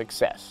campaign a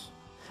success.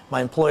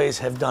 My employees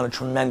have done a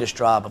tremendous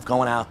job of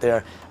going out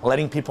there,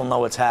 letting people know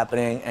what's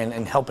happening,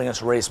 and helping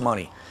us raise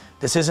money.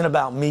 This isn't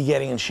about me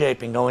getting in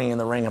shape and going in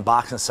the ring and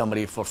boxing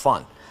somebody for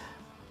fun.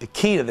 The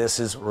key to this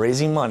is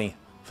raising money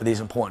for these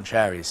important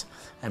charities.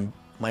 And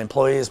my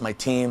employees, my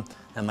team,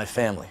 and my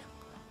family,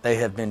 they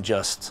have been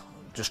just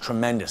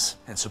tremendous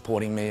in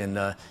supporting me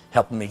and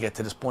helping me get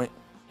to this point.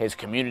 His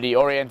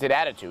community-oriented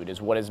attitude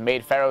is what has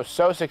made Pharaoh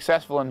so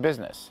successful in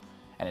business,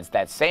 and it's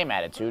that same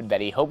attitude that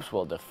he hopes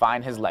will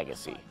define his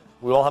legacy.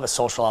 We all have a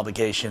social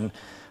obligation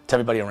to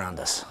everybody around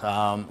us.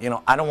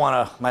 I don't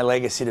want my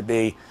legacy to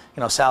be,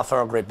 Sal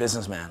Ferro, great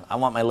businessman. I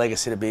want my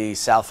legacy to be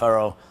Sal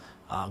Ferro,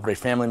 great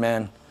family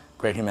man,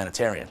 great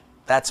humanitarian.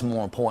 That's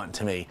more important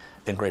to me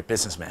than great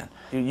businessman.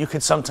 You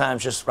could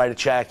sometimes just write a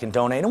check and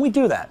donate, and we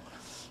do that.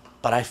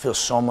 But I feel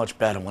so much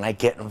better when I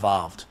get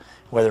involved,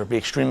 whether it be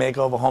Extreme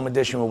Makeover Home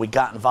Edition, where we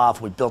got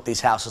involved, we built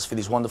these houses for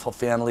these wonderful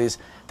families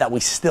that we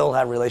still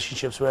have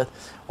relationships with,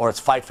 or it's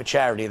Fight for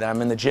Charity, that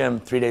I'm in the gym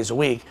 3 days a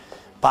week,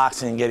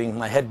 boxing and getting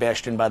my head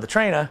bashed in by the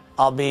trainer.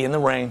 I'll be in the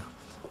ring,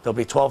 there'll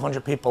be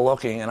 1,200 people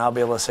looking, and I'll be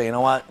able to say, you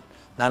know what,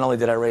 not only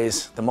did I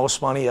raise the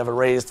most money ever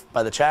raised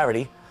by the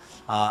charity,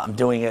 I'm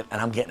doing it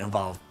and I'm getting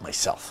involved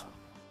myself.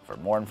 For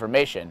more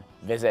information,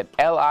 visit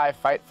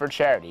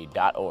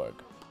lifightforcharity.org.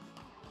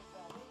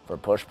 For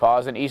Push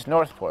Pause in East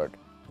Northport,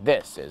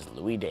 this is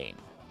Louis Dane.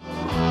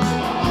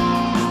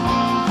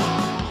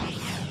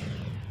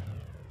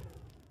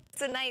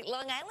 Tonight,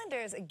 Long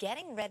Islanders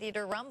getting ready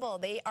to rumble.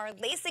 They are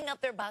lacing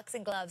up their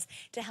boxing gloves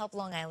to help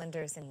Long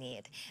Islanders in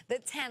need. The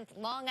 10th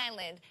Long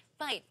Island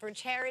Fight for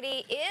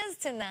Charity is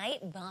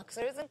tonight.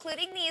 Boxers,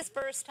 including these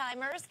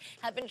first-timers,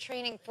 have been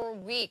training for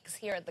weeks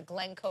here at the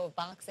Glen Cove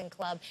Boxing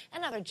Club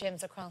and other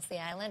gyms across the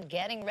island,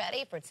 getting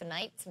ready for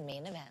tonight's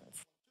main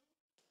event.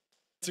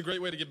 It's a great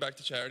way to give back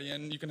to charity,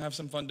 and you can have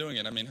some fun doing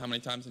it. I mean, how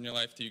many times in your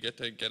life do you get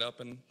to get up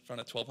in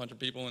front of 1,200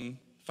 people and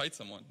fight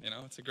someone? You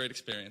know, it's a great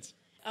experience.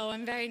 Oh,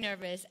 I'm very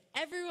nervous.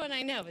 Everyone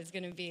I know is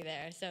going to be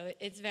there, so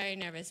it's very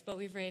nervous, but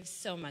we've raised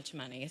so much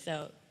money,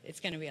 so it's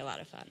going to be a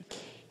lot of fun.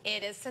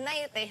 It is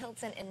tonight at the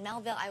Hilton in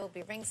Melville. I will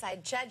be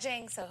ringside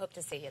judging, so hope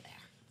to see you there.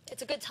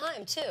 It's a good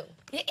time, too.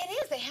 Yeah, it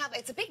is.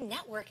 It's a big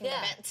networking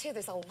event, too.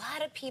 There's a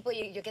lot of people.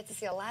 You get to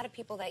see a lot of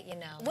people that you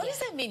know. What does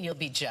that mean, you'll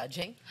be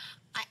judging?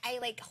 I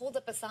like hold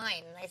up a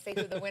sign and I say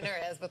who the winner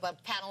is with a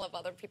panel of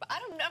other people.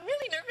 I'm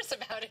really nervous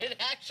about it,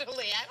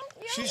 actually. I don't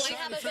know. We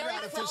have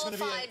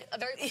a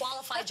very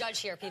qualified judge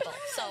here, people.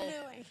 So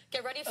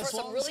get ready for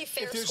some really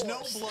fair scores. If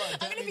there's no blood,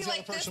 I'm going to be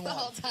like this the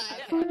whole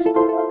time.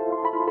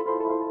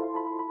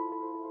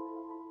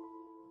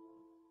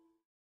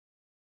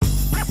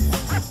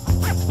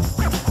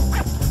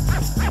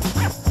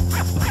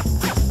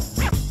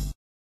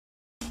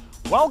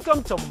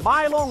 Welcome to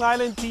My Long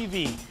Island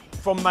TV.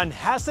 From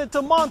Manhasset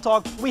to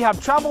Montauk, we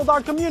have traveled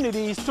our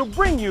communities to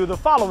bring you the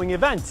following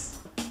events.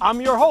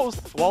 I'm your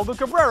host, Waldo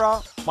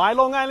Cabrera. My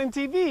Long Island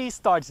TV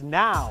starts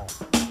now.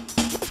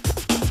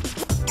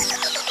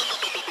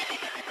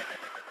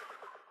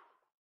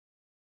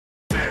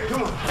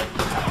 Come on.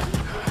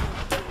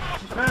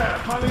 Man,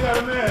 finally got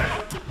a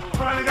man.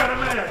 Finally got a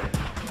man.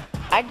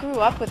 I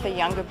grew up with a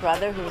younger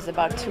brother who was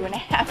about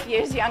 2.5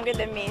 years younger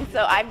than me,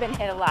 so I've been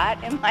hit a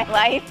lot in my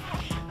life.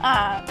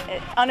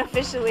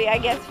 Unofficially, I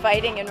guess,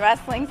 fighting and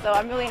wrestling, so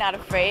I'm really not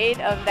afraid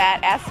of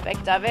that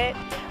aspect of it.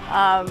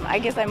 I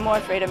guess I'm more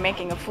afraid of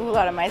making a fool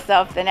out of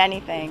myself than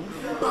anything.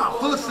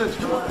 Full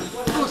extension, come on.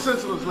 Full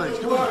extension of those legs,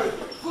 come on.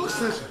 Full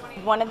extension.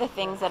 One of the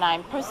things that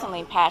I'm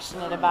personally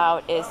passionate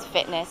about is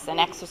fitness and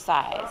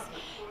exercise.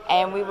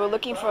 And we were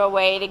looking for a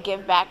way to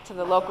give back to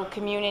the local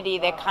community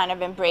that kind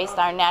of embraced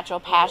our natural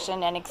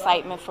passion and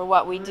excitement for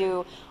what we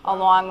do,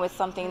 along with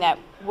something that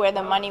where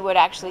the money would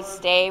actually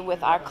stay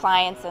with our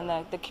clients and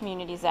the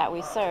communities that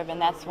we serve. And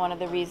that's one of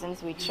the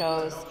reasons we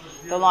chose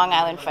the Long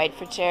Island Fight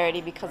for Charity,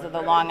 because of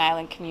the Long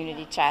Island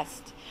Community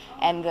Chest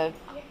and the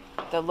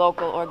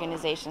local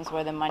organizations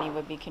where the money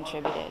would be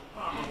contributed.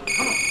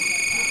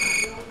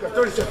 Got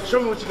 30 seconds.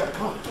 Show me what you got.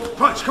 Come on.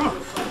 Punch, come on.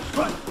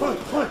 Punch, punch,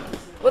 punch.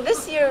 Well,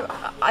 this year,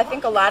 I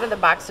think a lot of the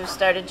boxers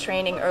started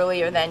training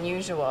earlier than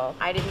usual.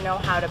 I didn't know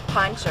how to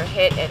punch or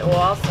hit at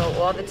all, so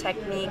all the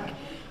technique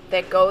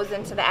that goes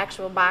into the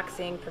actual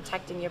boxing,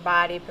 protecting your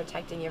body,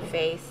 protecting your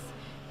face,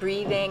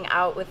 breathing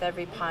out with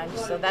every punch.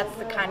 So that's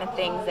the kind of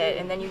things that,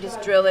 and then you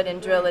just drill it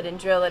and drill it and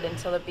drill it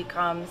until it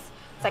becomes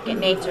second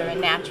nature and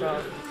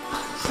natural.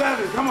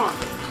 7, come on.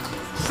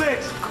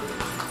 6,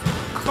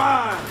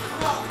 5,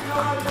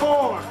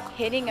 4.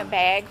 Hitting a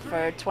bag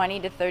for 20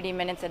 to 30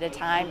 minutes at a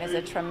time is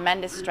a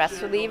tremendous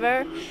stress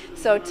reliever.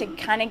 So to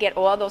kind of get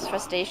all those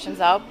frustrations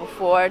out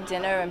before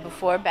dinner and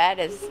before bed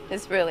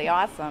is really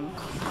awesome.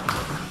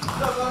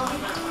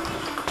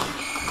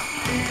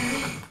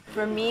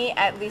 For me,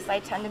 at least, I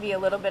tend to be a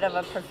little bit of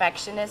a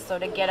perfectionist, so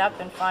to get up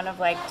in front of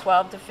like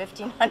 12 to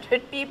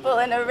 1,500 people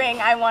in a ring,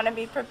 I want to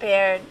be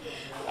prepared.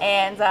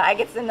 And I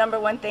guess the number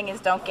one thing is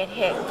don't get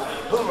hit.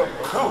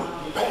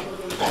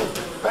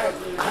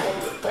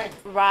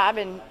 Rob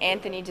and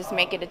Anthony just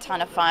make it a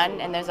ton of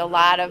fun, and there's a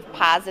lot of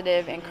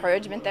positive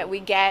encouragement that we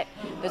get.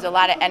 There's a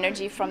lot of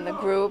energy from the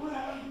group.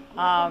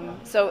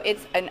 So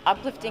it's an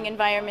uplifting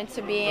environment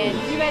to be in.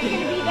 You guys going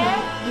to be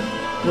there?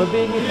 We'll be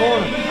in your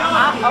corner.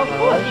 Oh,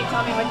 cool. You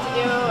tell me what to do.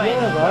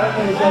 Yeah, right.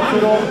 And that's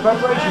what all the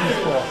preparation is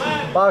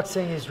for.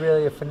 Boxing is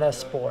really a finesse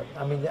sport.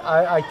 I mean,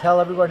 I tell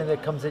everybody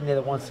that comes in here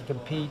that wants to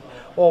compete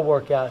or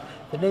work out,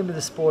 the name of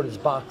the sport is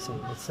boxing.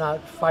 It's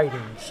not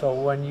fighting. So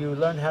when you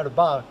learn how to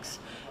box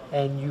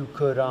and you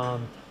could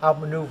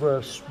outmaneuver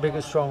a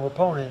bigger, stronger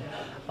opponent,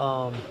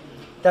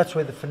 that's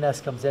where the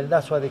finesse comes in.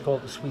 That's why they call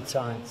it the sweet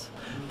science.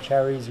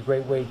 Charity is a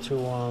great way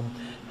to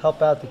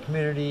help out the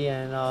community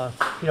and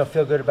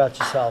feel good about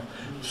yourself.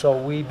 So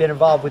we've been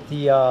involved with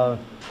the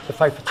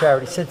Fight for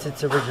Charity since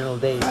its original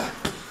days.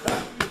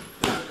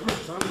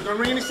 Don't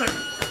ring any second.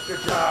 Good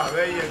job.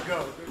 There you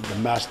go. The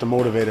master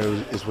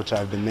motivator is which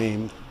I've been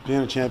named.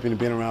 Being a champion and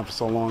being around for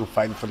so long,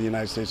 fighting for the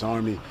United States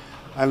Army,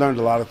 I learned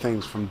a lot of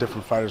things from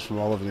different fighters from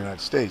all over the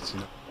United States.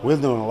 We're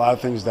doing a lot of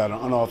things that are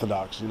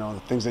unorthodox,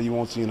 the things that you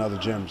won't see in other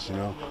gyms,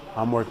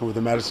 I'm working with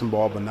a medicine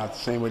ball, but not the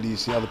same way that you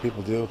see other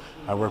people do.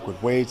 I work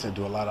with weights, I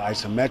do a lot of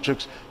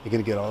isometrics. You're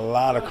gonna get a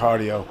lot of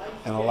cardio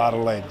and a lot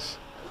of legs.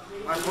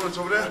 My opponent's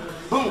over there,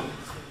 boom.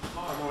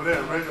 I'm over there,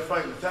 I'm ready to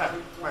fight and attack.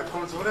 My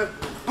opponent's over there,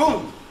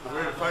 boom. I'm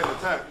ready to fight and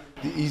attack.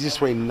 The easiest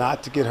way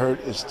not to get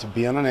hurt is to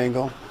be on an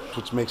angle,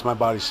 which makes my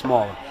body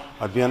smaller.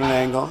 I'd be on an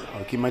angle, I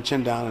would keep my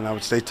chin down, and I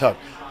would stay tucked.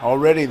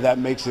 Already that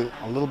makes it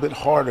a little bit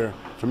harder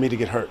for me to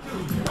get hurt.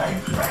 There's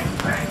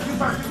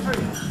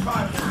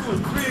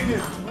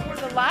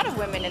a lot of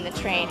women in the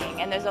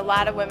training, and there's a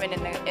lot of women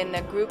in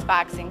the group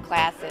boxing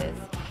classes.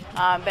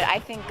 But I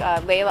think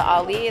Layla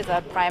Ali is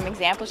a prime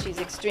example. She's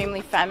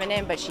extremely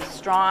feminine, but she's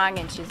strong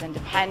and she's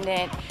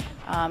independent.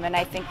 And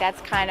I think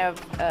that's kind of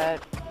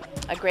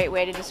a great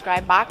way to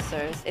describe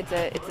boxers.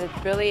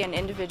 It's really an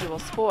individual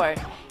sport,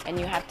 and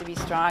you have to be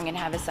strong and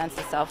have a sense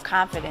of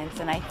self-confidence,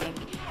 and I think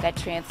that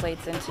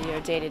translates into your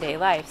day-to-day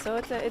life. So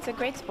it's a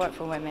great sport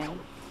for women.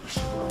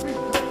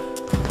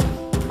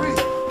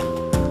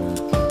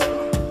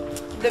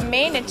 The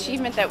main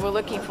achievement that we're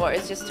looking for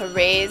is just to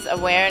raise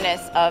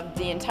awareness of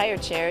the entire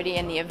charity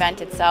and the event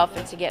itself,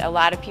 and to get a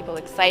lot of people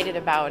excited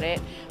about it.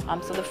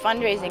 So the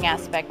fundraising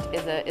aspect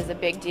is a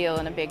big deal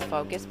and a big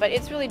focus, but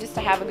it's really just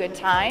to have a good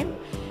time,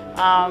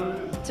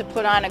 to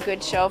put on a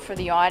good show for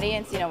the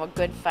audience, you know, a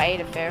good fight,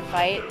 a fair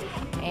fight,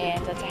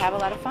 and to have a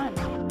lot of fun.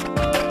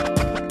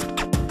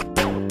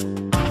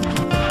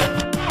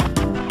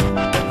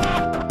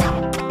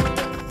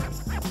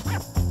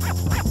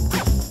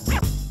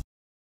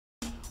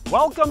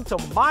 Welcome to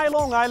My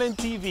Long Island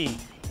TV.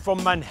 From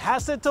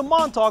Manhasset to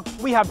Montauk,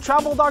 we have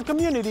traveled our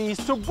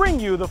communities to bring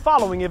you the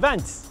following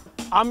events.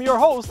 I'm your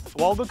host,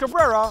 Waldo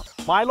Cabrera.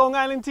 My Long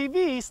Island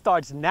TV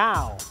starts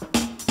now.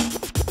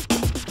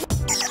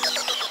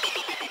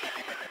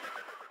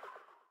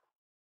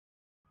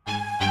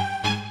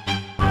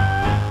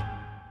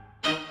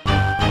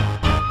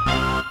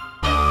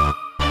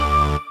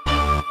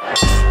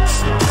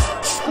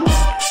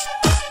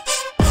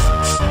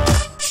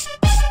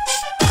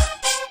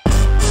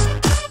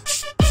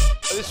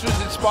 This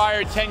was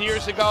inspired 10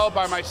 years ago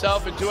by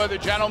myself and two other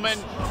gentlemen.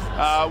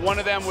 One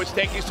of them was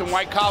taking some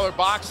white-collar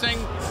boxing,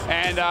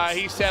 and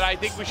he said, I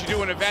think we should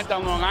do an event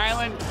on Long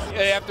Island.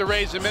 They have to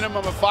raise a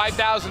minimum of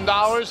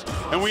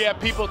 $5,000, and we have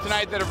people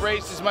tonight that have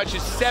raised as much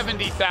as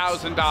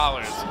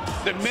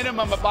 $70,000. The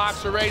minimum a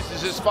boxer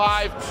raises is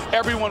 $5,000.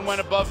 Everyone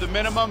went above the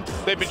minimum.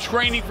 They've been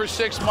training for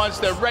 6 months.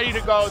 They're ready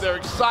to go. They're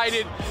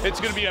excited. It's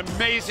going to be an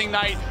amazing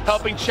night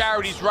helping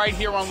charities right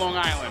here on Long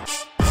Island.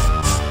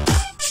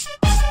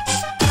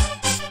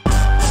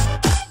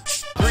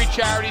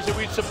 Charities that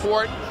we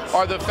support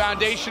are the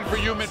Foundation for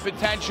Human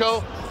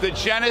Potential, the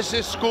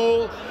Genesis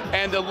School,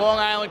 and the Long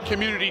Island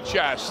Community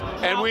Chest.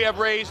 And we have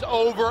raised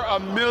over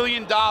 $1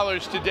 million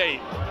to date.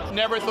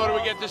 Never thought it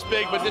would get this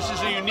big, but this is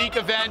a unique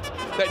event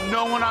that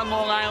no one on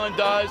Long Island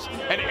does,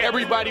 and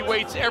everybody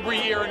waits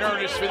every year in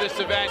earnest for this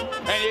event,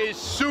 and it is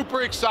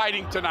super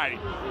exciting tonight.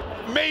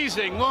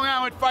 Amazing, Long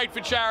Island Fight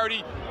for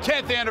Charity,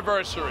 10th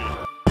anniversary.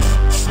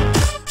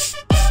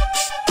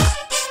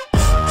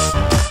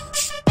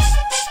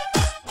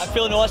 I'm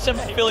feeling awesome,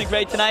 feeling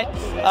great tonight.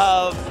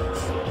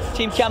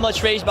 Team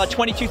Camelot's raised about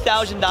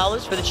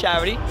 $22,000 for the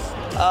charity.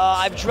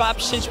 I've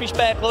dropped since we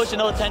closed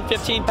another 10,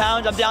 15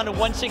 pounds. I'm down to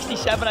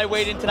 167. I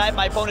weighed in tonight.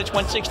 My opponent's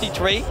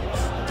 163.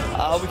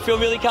 We feel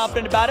really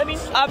confident about it. I mean,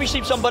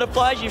 obviously some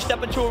butterflies. You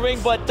step into a ring,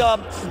 but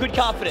good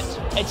confidence.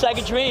 It's like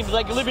a dream. It's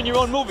like living your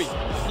own movie.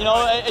 You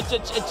know,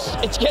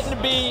 it's getting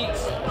to be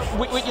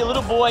with your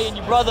little boy and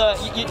your brother,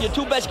 your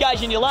two best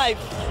guys in your life,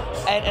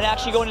 and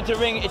actually going into the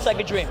ring. It's like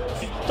a dream.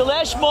 The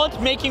last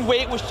month, making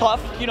weight was tough.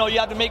 You know, you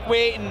have to make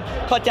weight and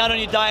cut down on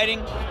your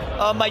dieting.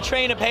 My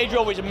trainer,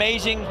 Pedro, was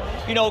amazing.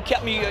 You know,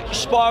 kept me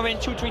sparring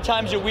 2-3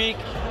 times a week.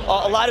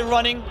 A lot of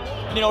running,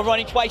 you know,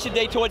 running twice a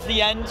day towards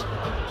the end.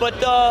 But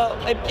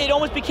it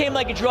almost became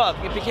like a drug.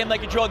 It became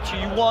like a drug to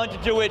you. You wanted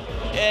to do it,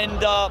 and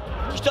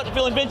you start to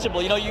feel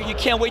invincible. You know, you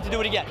can't wait to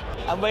do it again.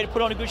 I'm ready to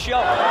put on a good show.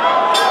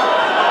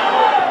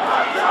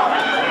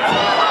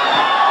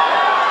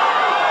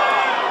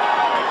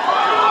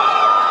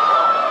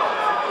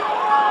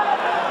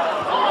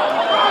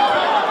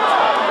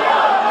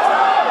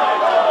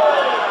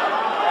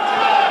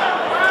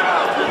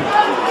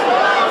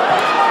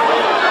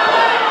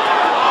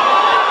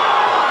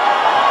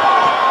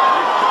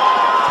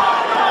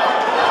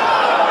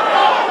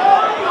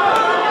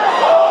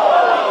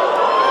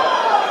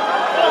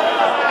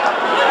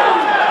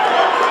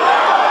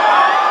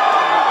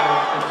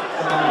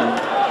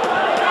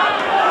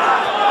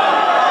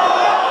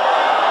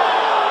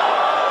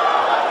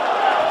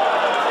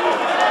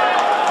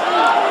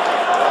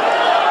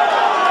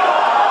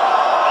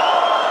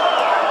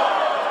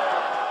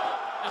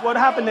 What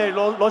happened there?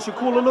 Lost your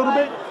cool a little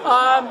bit?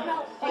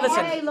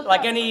 Listen,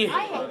 like any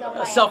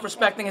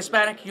self-respecting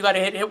Hispanic, you got to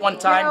hit one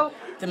time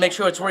to make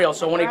sure it's real.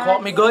 So when he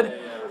caught me good,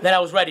 then I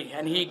was ready.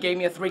 And he gave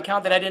me a 3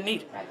 count that I didn't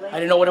need. I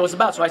didn't know what it was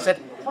about. So I said,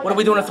 what are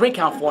we doing a 3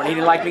 count for? And he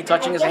didn't like me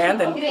touching his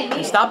hand, and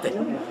he stopped it.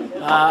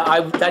 I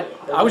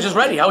was just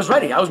ready. I was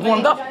ready. I was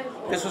warmed up.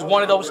 This was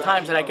one of those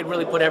times that I could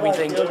really put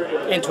everything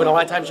into it. A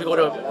lot of times you go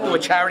to do a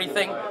charity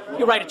thing,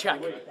 you write a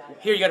check.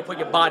 Here you got to put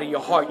your body,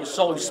 your heart, your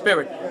soul, your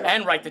spirit,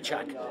 and write the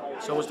check.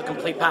 So it was the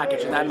complete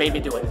package, and that made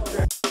me do it.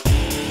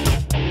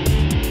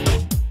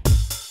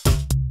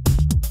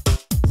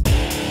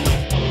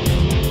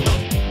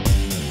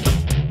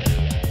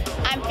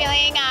 I'm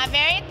feeling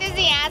very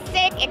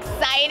enthusiastic,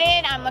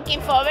 excited. I'm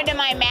looking forward to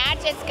my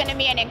match. It's going to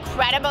be an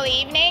incredible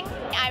evening.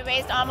 I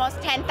raised almost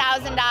 $10,000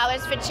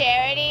 for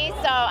charity,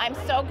 so I'm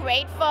so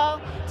grateful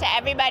to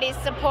everybody's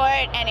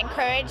support and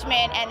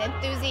encouragement and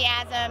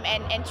enthusiasm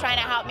and trying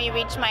to help me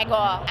reach my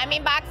goal. I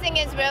mean, boxing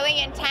is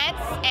really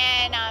intense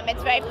and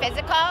it's very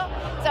physical,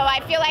 so I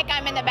feel like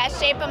I'm in the best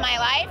shape of my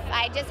life.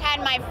 I just had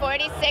my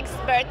 46th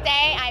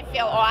birthday. I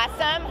feel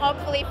awesome.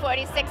 Hopefully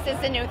 46 is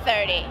the new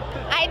 30.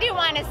 I do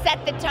want to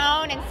set the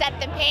tone and set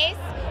the pace,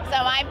 so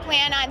I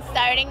plan on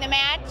starting the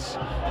match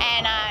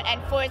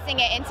and forcing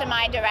it into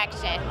my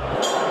direction.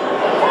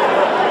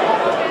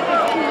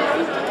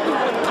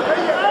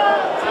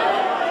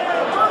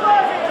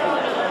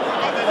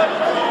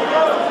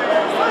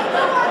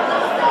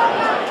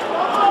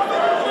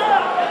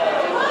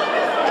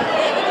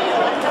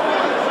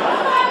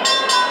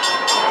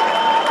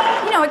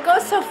 You know, it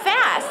goes so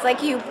fast.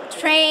 Like, you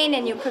train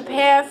and you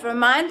prepare for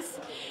months,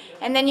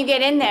 and then you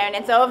get in there and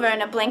it's over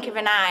in a blink of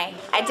an eye.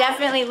 I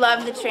definitely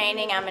love the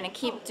training. I'm going to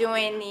keep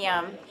doing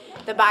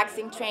the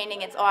boxing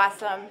training. It's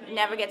awesome. It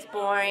never gets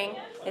boring.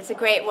 It's a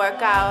great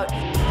workout.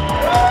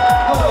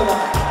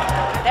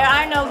 There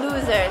are no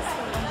losers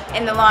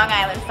in the Long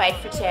Island Fight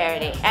for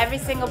Charity. Every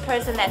single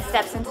person that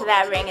steps into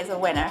that ring is a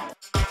winner.